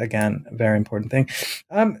is, again, a very important thing.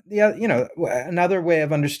 Another way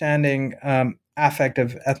of understanding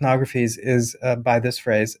affective ethnographies is by this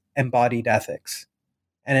phrase, embodied ethics.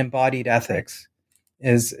 And embodied ethics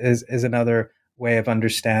is another way of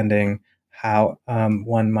understanding how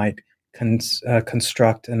one might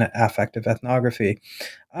construct an affective ethnography.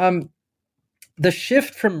 The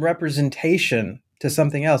shift from representation to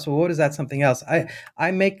something else. Well, what is that something else?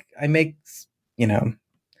 I make I make some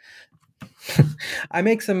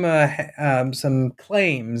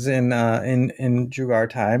claims in Jugaad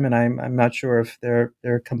time, and I'm not sure if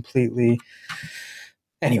they're completely.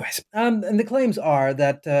 Anyways, and the claims are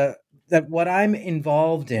that that what I'm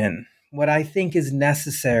involved in, what I think is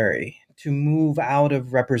necessary to move out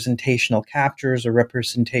of representational captures or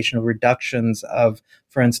representational reductions of,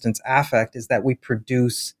 for instance, affect, is that we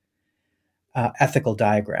produce ethical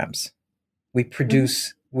diagrams. We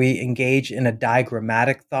produce. We engage in a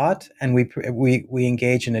diagrammatic thought, and we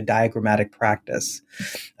engage in a diagrammatic practice.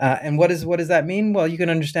 And what does that mean? Well, you can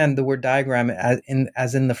understand the word diagram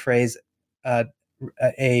as in the phrase a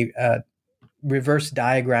reverse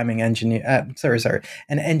diagramming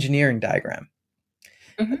an engineering diagram.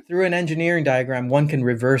 Mm-hmm. Through an engineering diagram, one can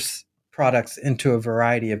reverse products into a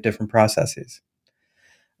variety of different processes.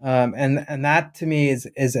 And that to me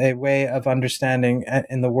is a way of understanding,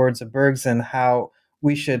 in the words of Bergson, how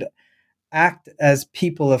we should act as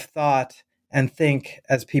people of thought and think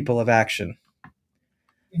as people of action.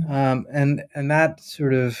 And that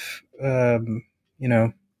sort of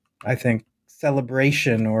I think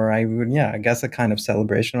celebration, or I guess a kind of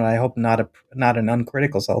celebration. I hope not an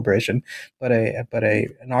uncritical celebration, but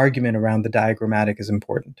an argument around the diagrammatic is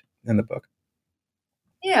important in the book.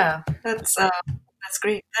 Yeah, that's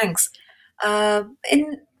great. Thanks.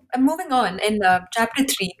 In moving on, in chapter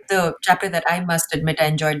 3, the chapter that I must admit I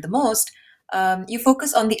enjoyed the most, you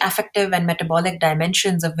focus on the affective and metabolic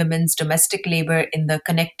dimensions of women's domestic labor in the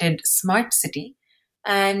connected smart city.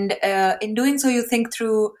 And in doing so, you think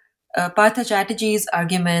through Partha Chatterjee's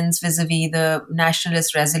arguments vis-a-vis the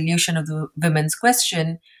nationalist resolution of the women's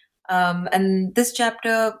question. And this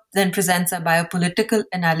chapter then presents a biopolitical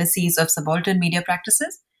analysis of subaltern media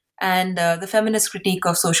practices and the feminist critique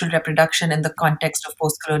of social reproduction in the context of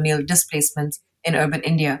post colonial displacements in urban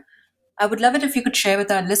India. I would love it if you could share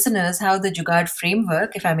with our listeners how the Jugaad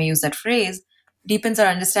framework, if I may use that phrase, deepens our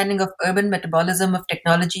understanding of urban metabolism of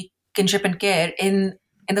technology, kinship, and care in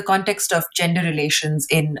the context of gender relations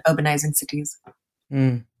in urbanizing cities.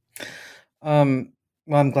 Mm. Well,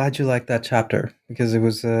 I'm glad you liked that chapter, because it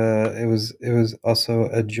was also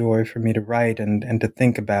a joy for me to write and to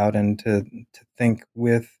think about, and to think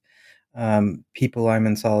with people I'm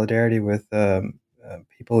in solidarity with,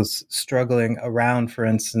 people struggling around, for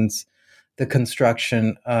instance, the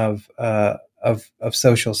construction of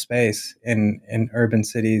social space in urban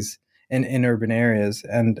cities, in urban areas,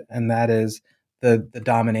 and that is the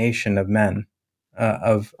domination of men,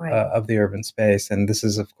 Right. of the urban space. And this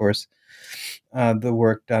is, of course, the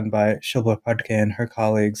work done by Shilpa Phadke and her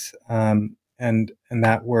colleagues, and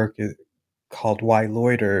that work called "Why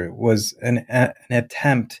Loiter" was an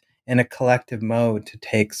attempt in a collective mode to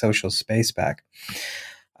take social space back.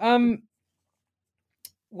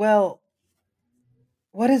 Well,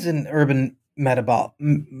 what is an urban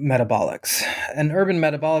metabolics? An urban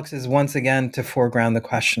metabolics is, once again, to foreground the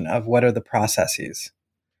question of what are the processes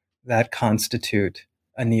that constitute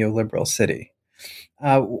a neoliberal city.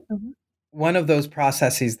 Mhm. One of those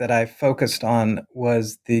processes that I focused on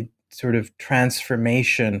was the sort of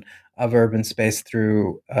transformation of urban space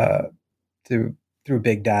through through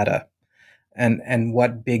big data, and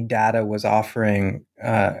what big data was offering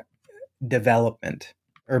development,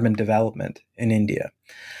 urban development in India,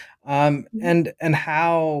 and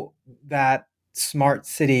how that smart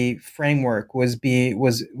city framework was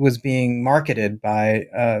being marketed by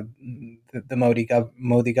the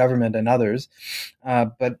Modi government and others,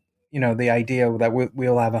 but the idea that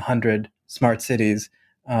we'll have 100 smart cities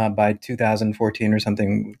by 2014 or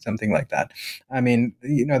something like that. I mean,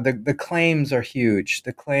 the claims are huge.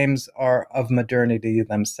 The claims are of modernity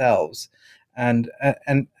themselves, and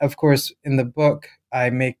of course, in the book, I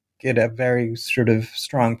make it a very sort of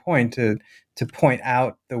strong point to point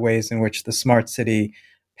out the ways in which the smart city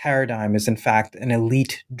paradigm is in fact an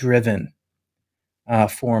elite driven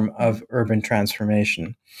form of urban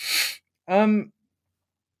transformation.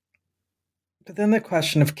 But then the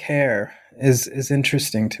question of care is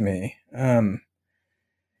interesting to me.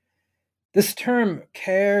 This term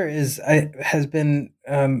care has been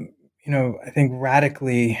I think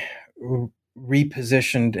radically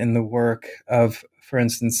repositioned in the work of, for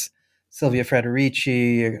instance, Silvia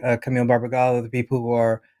Federici, Camille Barbagallo, the people who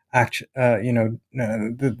are the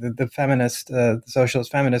feminist, the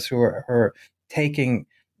socialist feminists who are taking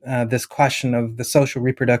this question of the social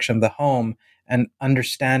reproduction of the home and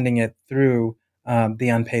understanding it through the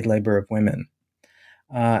unpaid labor of women,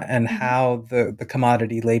 and how the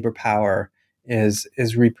commodity labor power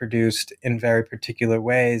is reproduced in very particular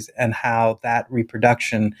ways, and how that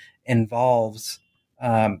reproduction involves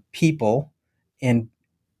people in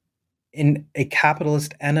a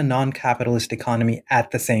capitalist and a non-capitalist economy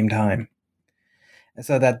at the same time, and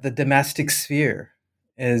so that the domestic sphere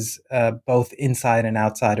is both inside and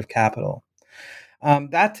outside of capital.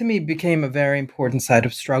 That to me became a very important site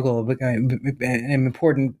of struggle, an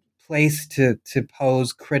important place to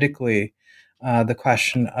pose critically the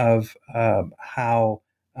question of how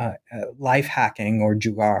life hacking, or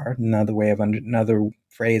jugaad, another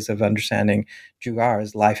phrase of understanding jugaad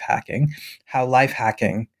is life hacking, how life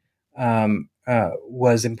hacking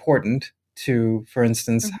was important to, for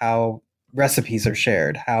instance, how recipes are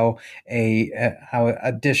shared, how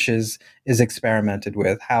a dish is experimented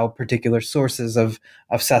with, how particular sources of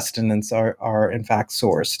sustenance are in fact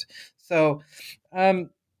sourced. So, in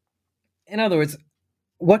other words,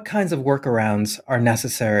 what kinds of workarounds are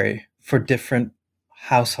necessary for different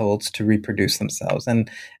households to reproduce themselves, and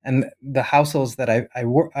the households that I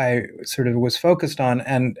sort of was focused on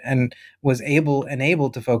and was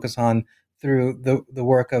enabled to focus on through the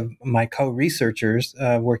work of my co-researchers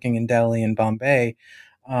working in Delhi and Bombay,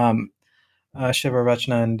 Shiva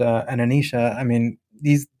Rachna and Anisha. I mean,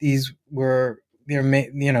 these were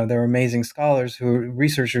they're amazing scholars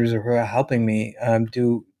researchers who are helping me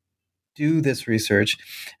do this research,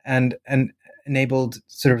 and enabled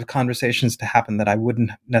sort of conversations to happen that I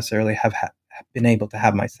wouldn't necessarily have been able to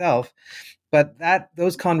have myself. But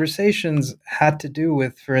those conversations had to do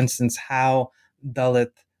with, for instance, how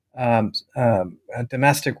Dalit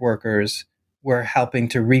domestic workers were helping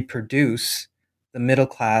to reproduce the middle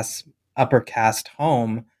class, upper caste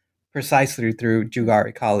home precisely through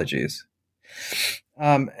jugaad ecologies.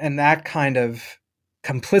 And that kind of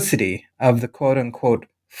complicity of the quote unquote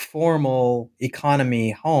formal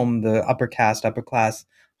economy home, the upper caste, upper class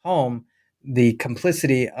home, the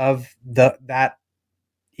complicity of that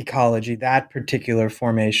ecology, that particular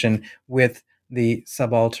formation with the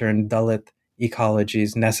subaltern Dalit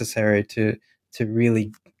ecologies necessary to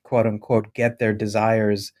really quote unquote get their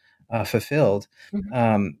desires fulfilled.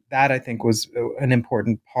 That I think was an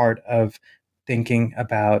important part of thinking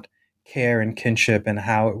about care and kinship and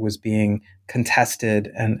how it was being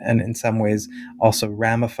contested and in some ways also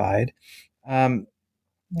ramified.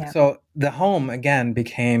 So the home again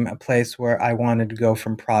became a place where I wanted to go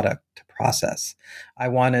from product to process. I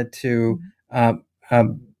wanted to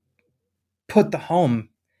put the home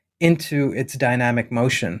into its dynamic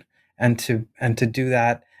motion, and to do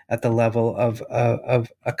that at the level of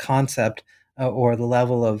a concept or the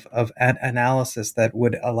level of analysis that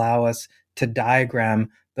would allow us to diagram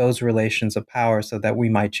those relations of power so that we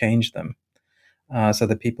might change them, so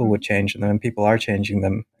that people would change them, and people are changing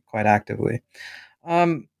them quite actively.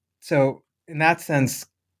 So in that sense,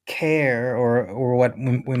 care, or what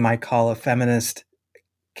we might call a feminist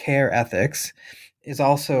care ethics, is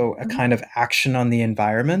also a kind of action on the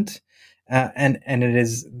environment, and it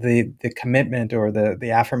is the commitment or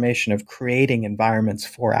the affirmation of creating environments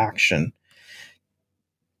for action.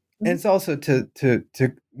 And it's also to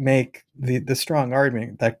make the strong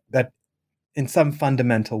argument that in some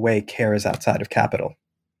fundamental way care is outside of capital.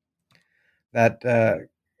 That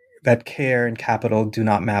care and capital do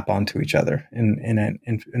not map onto each other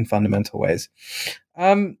in fundamental ways.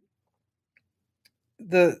 The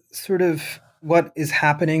sort of what is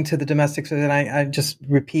happening to the domestic, and I just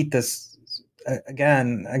repeat this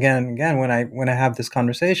again when I have this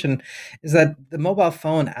conversation, is that the mobile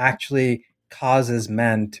phone actually causes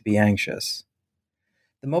men to be anxious.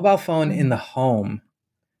 The mobile phone in the home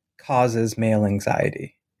causes male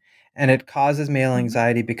anxiety. And it causes male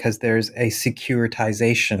anxiety because there's a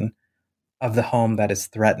securitization of the home that is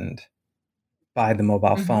threatened by the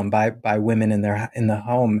mobile phone, by women in the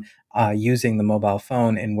home using the mobile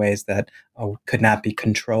phone in ways that could not be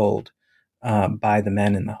controlled by the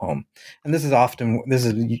men in the home. And this is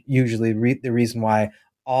usually the reason why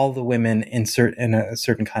all the women in a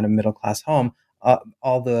certain kind of middle class home,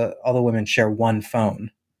 all the women share one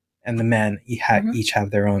phone, and the men each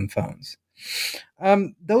have their own phones.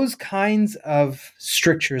 Those kinds of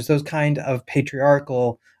strictures, those kind of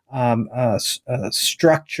patriarchal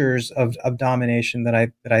structures of domination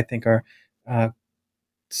that I think are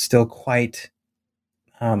still quite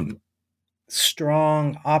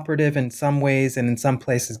strong, operative in some ways, and in some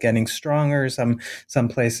places getting stronger. Some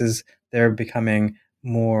places they're becoming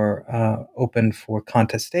more open for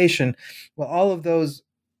contestation. Well, all of those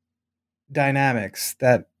dynamics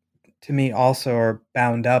that to me also are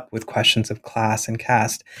bound up with questions of class and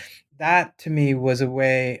caste. That to me was a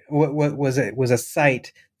way, was a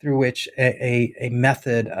site through which a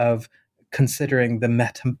method of considering the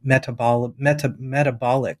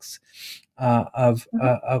metabolics of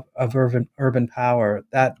urban power,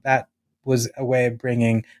 that was a way of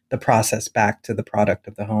bringing the process back to the product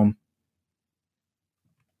of the home.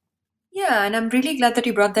 Yeah, and I'm really glad that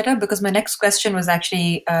you brought that up, because my next question was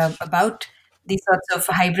actually about these sorts of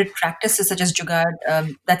hybrid practices such as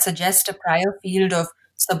jugaad that suggest a prior field of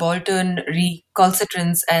subaltern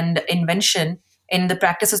recalcitrance and invention in the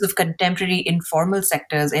practices of contemporary informal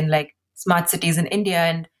sectors in like smart cities in India.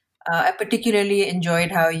 And I particularly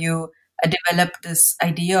enjoyed how you developed this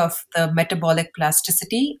idea of the metabolic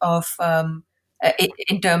plasticity of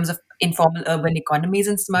in terms of informal urban economies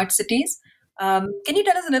in smart cities. Can you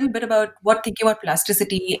tell us a little bit about what thinking about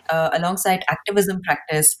plasticity alongside activism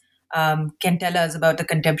practice can tell us about the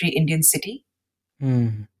contemporary Indian city?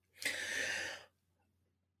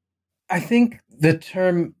 I think the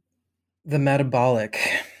term the metabolic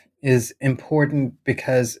is important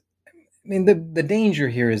because mean, the danger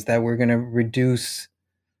here is that we're going to reduce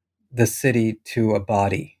the city to a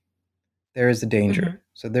body. There is a danger. Mm-hmm.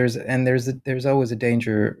 So there's always a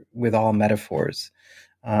danger with all metaphors.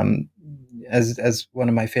 Um, as one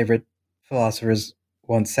of my favorite philosophers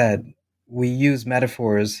once said, we use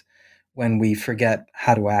metaphors when we forget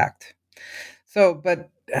how to act. So, but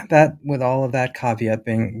that, with all of that caveat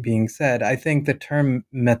being said, I think the term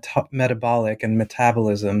metabolic and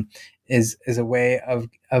metabolism is a way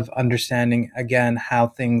of understanding again how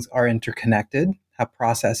things are interconnected, how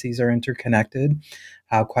processes are interconnected,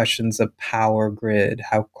 how questions of power grid,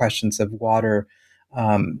 how questions of water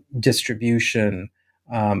distribution,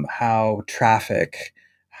 how traffic,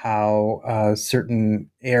 how certain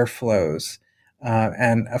air flows,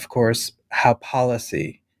 and of course how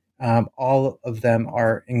policy, all of them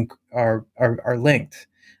are linked,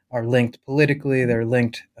 are linked politically. They're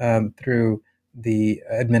linked through the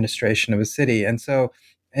administration of a city, and so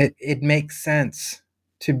it makes sense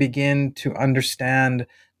to begin to understand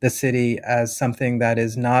the city as something that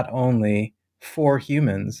is not only for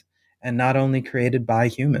humans and not only created by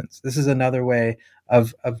humans. This is another way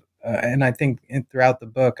of and I think throughout the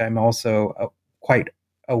book, I'm also quite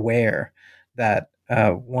aware that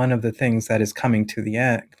one of the things that is coming to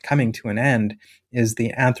an end, is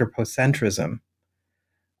the anthropocentrism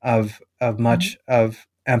of much of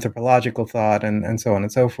anthropological thought and so on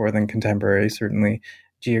and so forth, and contemporary, certainly,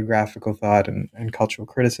 geographical thought and cultural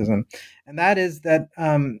criticism, and that is that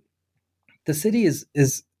the city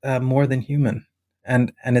is more than human,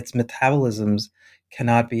 and its metabolisms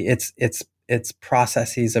cannot be its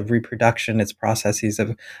processes of reproduction, its processes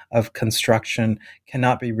of construction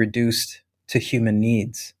cannot be reduced to human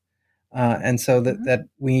needs. And so that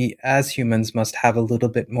we as humans must have a little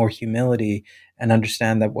bit more humility and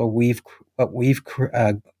understand that what we've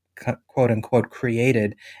quote unquote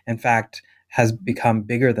created, in fact, has become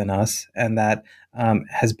bigger than us, and that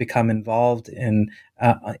has become involved in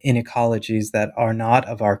ecologies that are not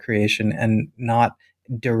of our creation and not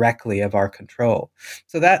directly of our control.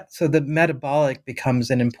 So the metabolic becomes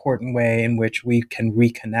an important way in which we can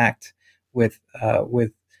reconnect with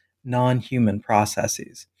non-human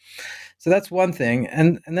processes. So that's one thing,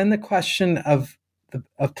 and then the question of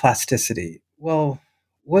plasticity. Well,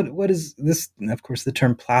 what is this? Of course, the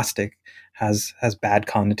term plastic has bad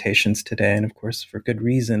connotations today, and of course for good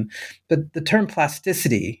reason. But the term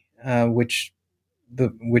plasticity, which the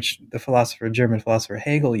German philosopher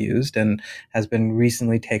Hegel used, and has been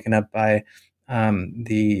recently taken up by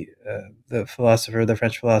the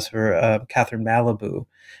French philosopher Catherine Malabou,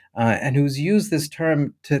 and who's used this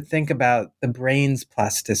term to think about the brain's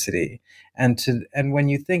plasticity, and when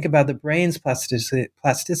you think about the brain's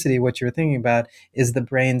plasticity, what you're thinking about is the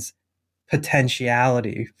brain's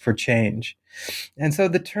potentiality for change. And so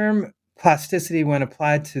the term plasticity, when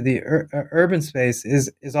applied to the urban space,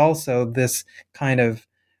 is also this kind of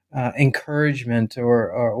encouragement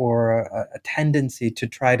or a tendency to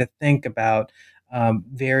try to think about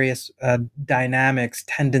various dynamics,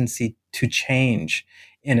 tendency to change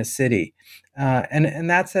in a city. And in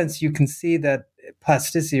that sense, you can see that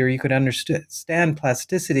plasticity, or you could understand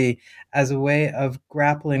plasticity as a way of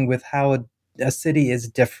grappling with how a city is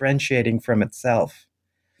differentiating from itself,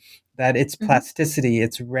 that its plasticity,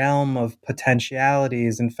 its realm of potentiality,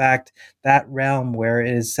 is in fact that realm where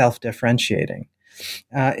it is self-differentiating.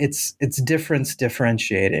 It's difference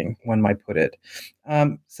differentiating, one might put it.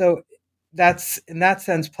 So that's, in that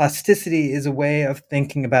sense, plasticity is a way of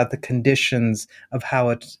thinking about the conditions of how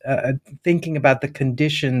it, thinking about the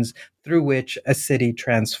conditions through which a city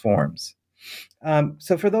transforms.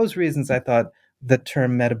 So for those reasons, I thought the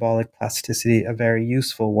term metabolic plasticity a very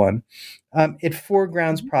useful one. It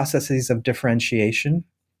foregrounds processes of differentiation.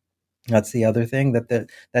 That's the other thing,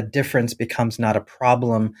 that difference becomes not a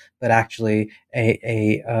problem, but actually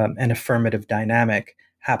an affirmative dynamic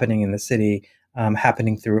happening in the city,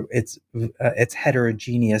 happening through its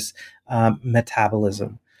heterogeneous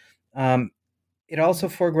metabolism. It also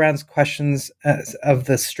foregrounds questions of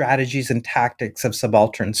the strategies and tactics of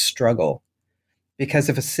subaltern struggle. Because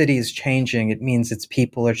if a city is changing, it means its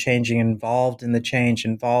people are changing, involved in the change,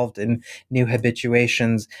 involved in new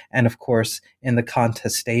habituations, and of course, in the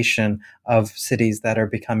contestation of cities that are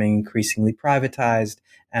becoming increasingly privatized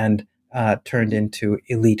and turned into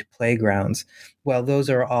elite playgrounds. Well,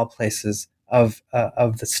 those are all places of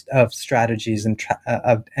strategies and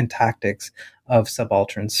tactics of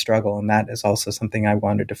subaltern struggle, and that is also something I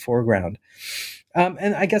wanted to foreground.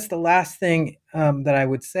 And I guess the last thing that I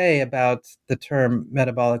would say about the term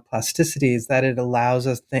metabolic plasticity is that it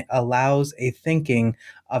allows a thinking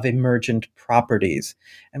of emergent properties.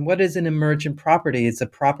 And what is an emergent property? It's a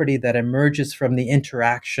property that emerges from the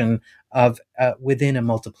interaction of within a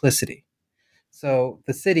multiplicity. So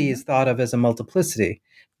the city is thought of as a multiplicity,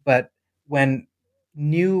 but when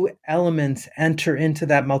new elements enter into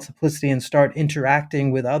that multiplicity and start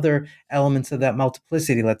interacting with other elements of that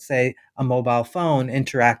multiplicity, let's say a mobile phone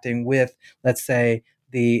interacting with, let's say,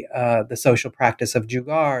 the social practice of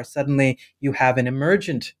jugaar, suddenly you have an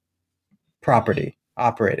emergent property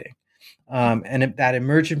operating. And that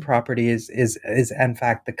emergent property is in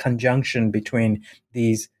fact the conjunction between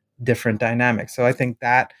these different dynamics. So I think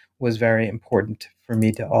that was very important for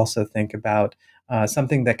me to also think about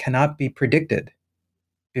something that cannot be predicted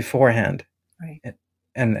beforehand. Right.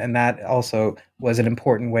 And that also was an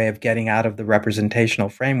important way of getting out of the representational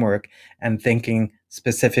framework and thinking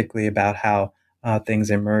specifically about how things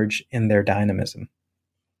emerge in their dynamism.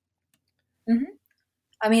 Mm-hmm.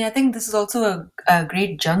 I mean, I think this is also a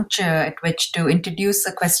great juncture at which to introduce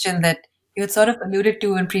a question that you had sort of alluded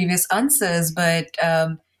to in previous answers, but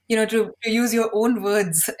to use your own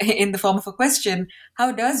words in the form of a question,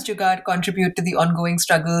 how does Jugaad contribute to the ongoing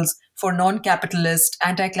struggles for non-capitalist,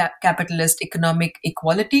 anti-capitalist economic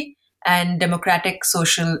equality and democratic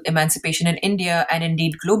social emancipation in India and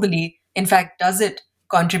indeed globally? In fact, does it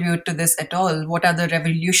contribute to this at all? What are the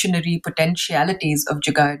revolutionary potentialities of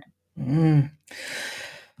Jugaad? Mm.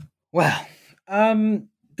 Well,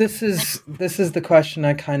 this is the question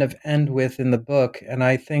I kind of end with in the book, and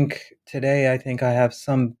I think today I have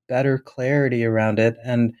some better clarity around it.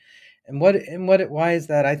 Why is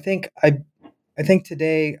that? I think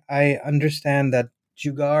today I understand that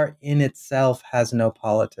jugaar in itself has no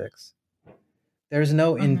politics. There's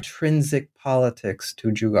no intrinsic politics to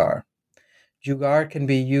jugaar. Jugaar can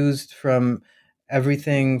be used from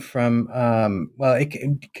everything from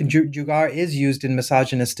jugaar is used in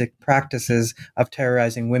misogynistic practices of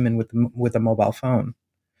terrorizing women with a mobile phone.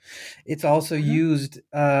 It's also used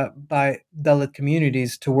by Dalit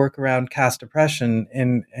communities to work around caste oppression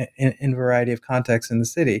in a variety of contexts in the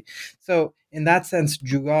city. So in that sense,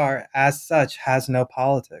 jugaar as such has no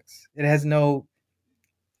politics. It has no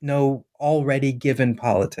already given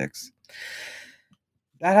politics.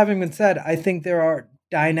 That having been said, I think there are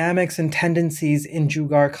dynamics and tendencies in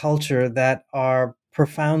jugaar culture that are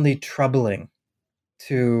profoundly troubling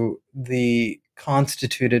to the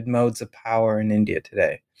constituted modes of power in India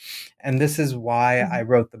today. And this is why I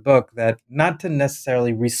wrote the book, that not to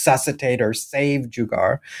necessarily resuscitate or save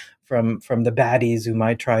jugaar from the baddies who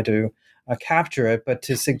might try to capture it, but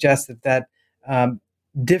to suggest that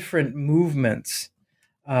different movements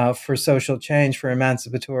for social change, for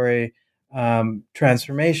emancipatory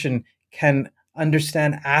transformation, can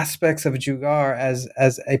understand aspects of jugaar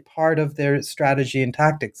as a part of their strategy and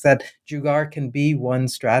tactics, that jugaar can be one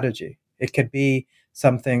strategy. It could be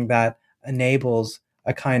something that enables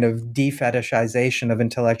a kind of defetishization of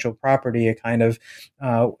intellectual property, a kind of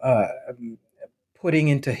putting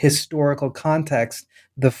into historical context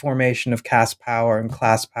the formation of caste power and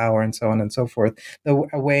class power and so on and so forth,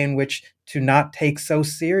 a way in which to not take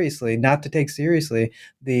seriously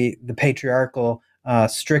the patriarchal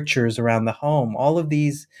strictures around the home. All of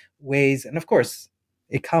these ways, and of course,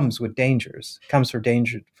 it comes with dangers. It comes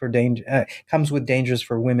comes with dangers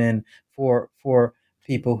for women, for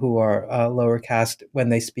people who are lower caste when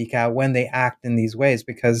they speak out, when they act in these ways,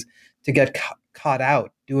 because to get caught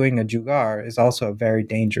out doing a jugaar is also a very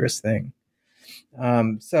dangerous thing.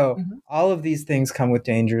 All of these things come with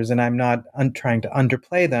dangers, and I'm not trying to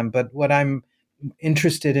underplay them, but what I'm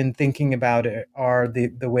interested in thinking about are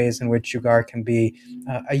the ways in which jugaar can be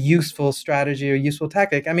a useful strategy or useful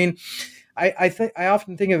tactic. I mean, I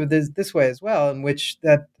often think of it this way as well, in which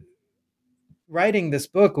that writing this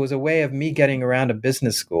book was a way of me getting around a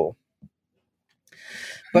business school.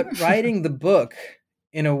 But writing the book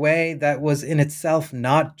in a way that was in itself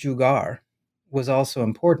not jugaar was also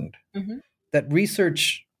important. That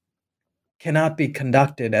research cannot be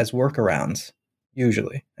conducted as workarounds,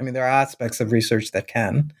 usually. I mean, there are aspects of research that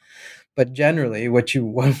can, but generally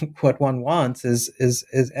what one wants is,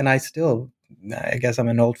 and I guess I'm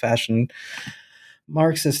an old-fashioned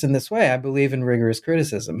Marxist in this way. I believe in rigorous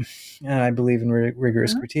criticism, and I believe in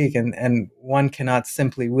rigorous critique, and one cannot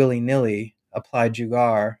simply willy-nilly apply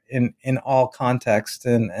jugaar in all contexts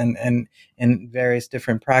and in various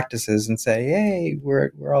different practices and say, hey,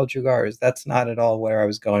 we're all jugaars. That's not at all where I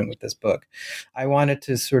was going with this book. I wanted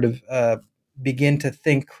to sort of begin to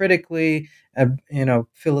think critically,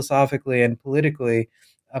 philosophically and politically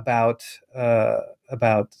about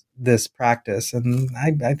this practice, and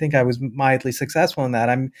I think I was mildly successful in that.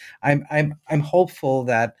 I'm hopeful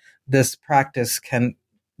that this practice can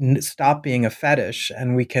stop being a fetish,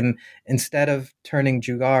 and we can, instead of turning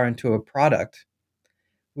Jugaar into a product,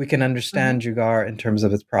 we can understand Jugaar in terms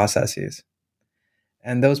of its processes.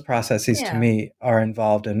 And those processes, to me, are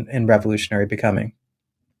involved in revolutionary becoming.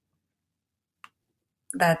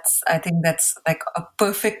 I think that's like a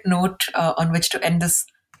perfect note on which to end this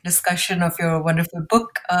discussion of your wonderful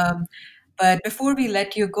book. But before we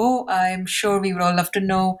let you go, I'm sure we would all love to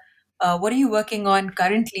know, what are you working on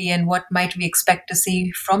currently, and what might we expect to see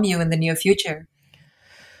from you in the near future?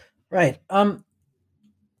 Right.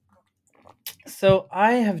 So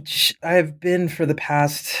I have been for the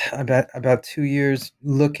past about 2 years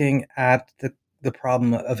looking at the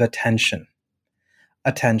problem of attention,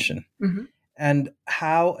 Mm-hmm. and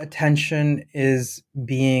how attention is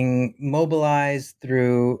being mobilized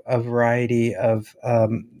through a variety of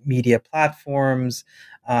media platforms.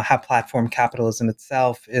 How platform capitalism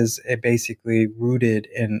itself is basically rooted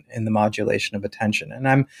in the modulation of attention, and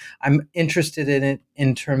I'm interested in it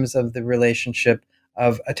in terms of the relationship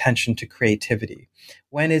of attention to creativity.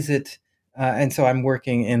 When is it? And so I'm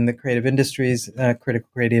working in the creative industries, critical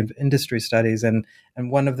creative industry studies, and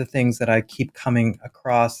one of the things that I keep coming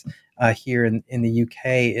across here in the UK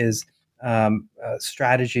is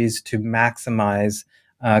strategies to maximize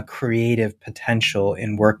creative potential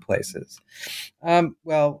in workplaces.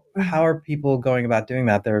 How are people going about doing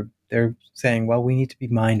that? They're saying, well, we need to be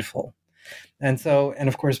mindful. And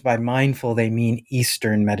of course, by mindful, they mean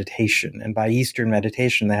Eastern meditation. And by Eastern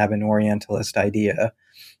meditation, they have an Orientalist idea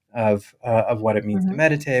of what it means to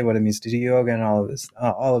meditate, what it means to do yoga, and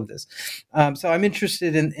all of this. So I'm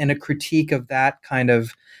interested in a critique of that kind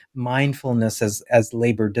of mindfulness as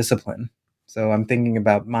labor discipline. So I'm thinking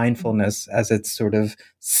about mindfulness as it's sort of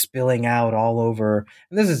spilling out all over.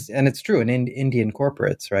 And it's true in Indian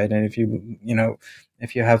corporates, right? And if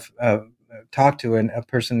you have talk to a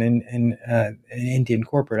person in an Indian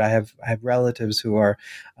corporate. I have relatives who are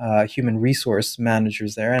human resource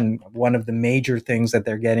managers there, and one of the major things that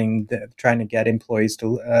they're trying to get employees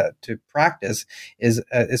to practice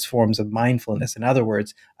is forms of mindfulness. In other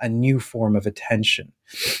words, a new form of attention.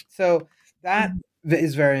 So that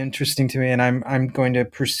is very interesting to me, and I'm going to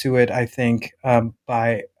pursue it. I think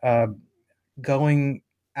by going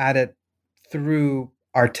at it through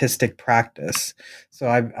artistic practice. So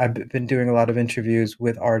I've been doing a lot of interviews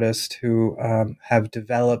with artists who have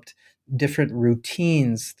developed different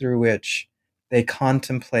routines through which they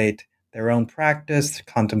contemplate their own practice,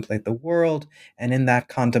 contemplate the world, and in that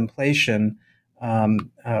contemplation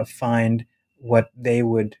find what they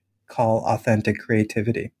would call authentic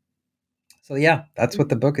creativity. So yeah, that's what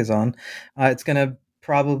the book is on. It's going to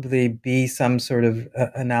probably be some sort of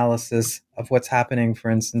analysis of what's happening. For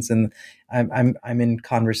instance, and I'm in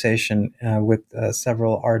conversation with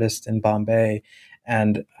several artists in Bombay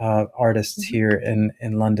and artists here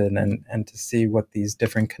in London, and to see what these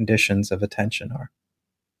different conditions of attention are.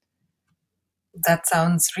 That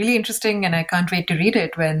sounds really interesting, and I can't wait to read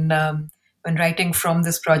it when writing from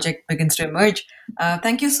this project begins to emerge.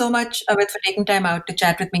 Thank you so much, Amit, for taking time out to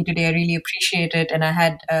chat with me today. I really appreciate it, and I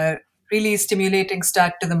had a really stimulating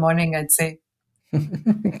start to the morning, I'd say.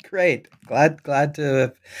 Great. Glad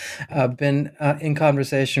to have been in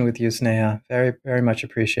conversation with you, Sneha. Very, very much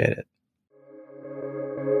appreciate it.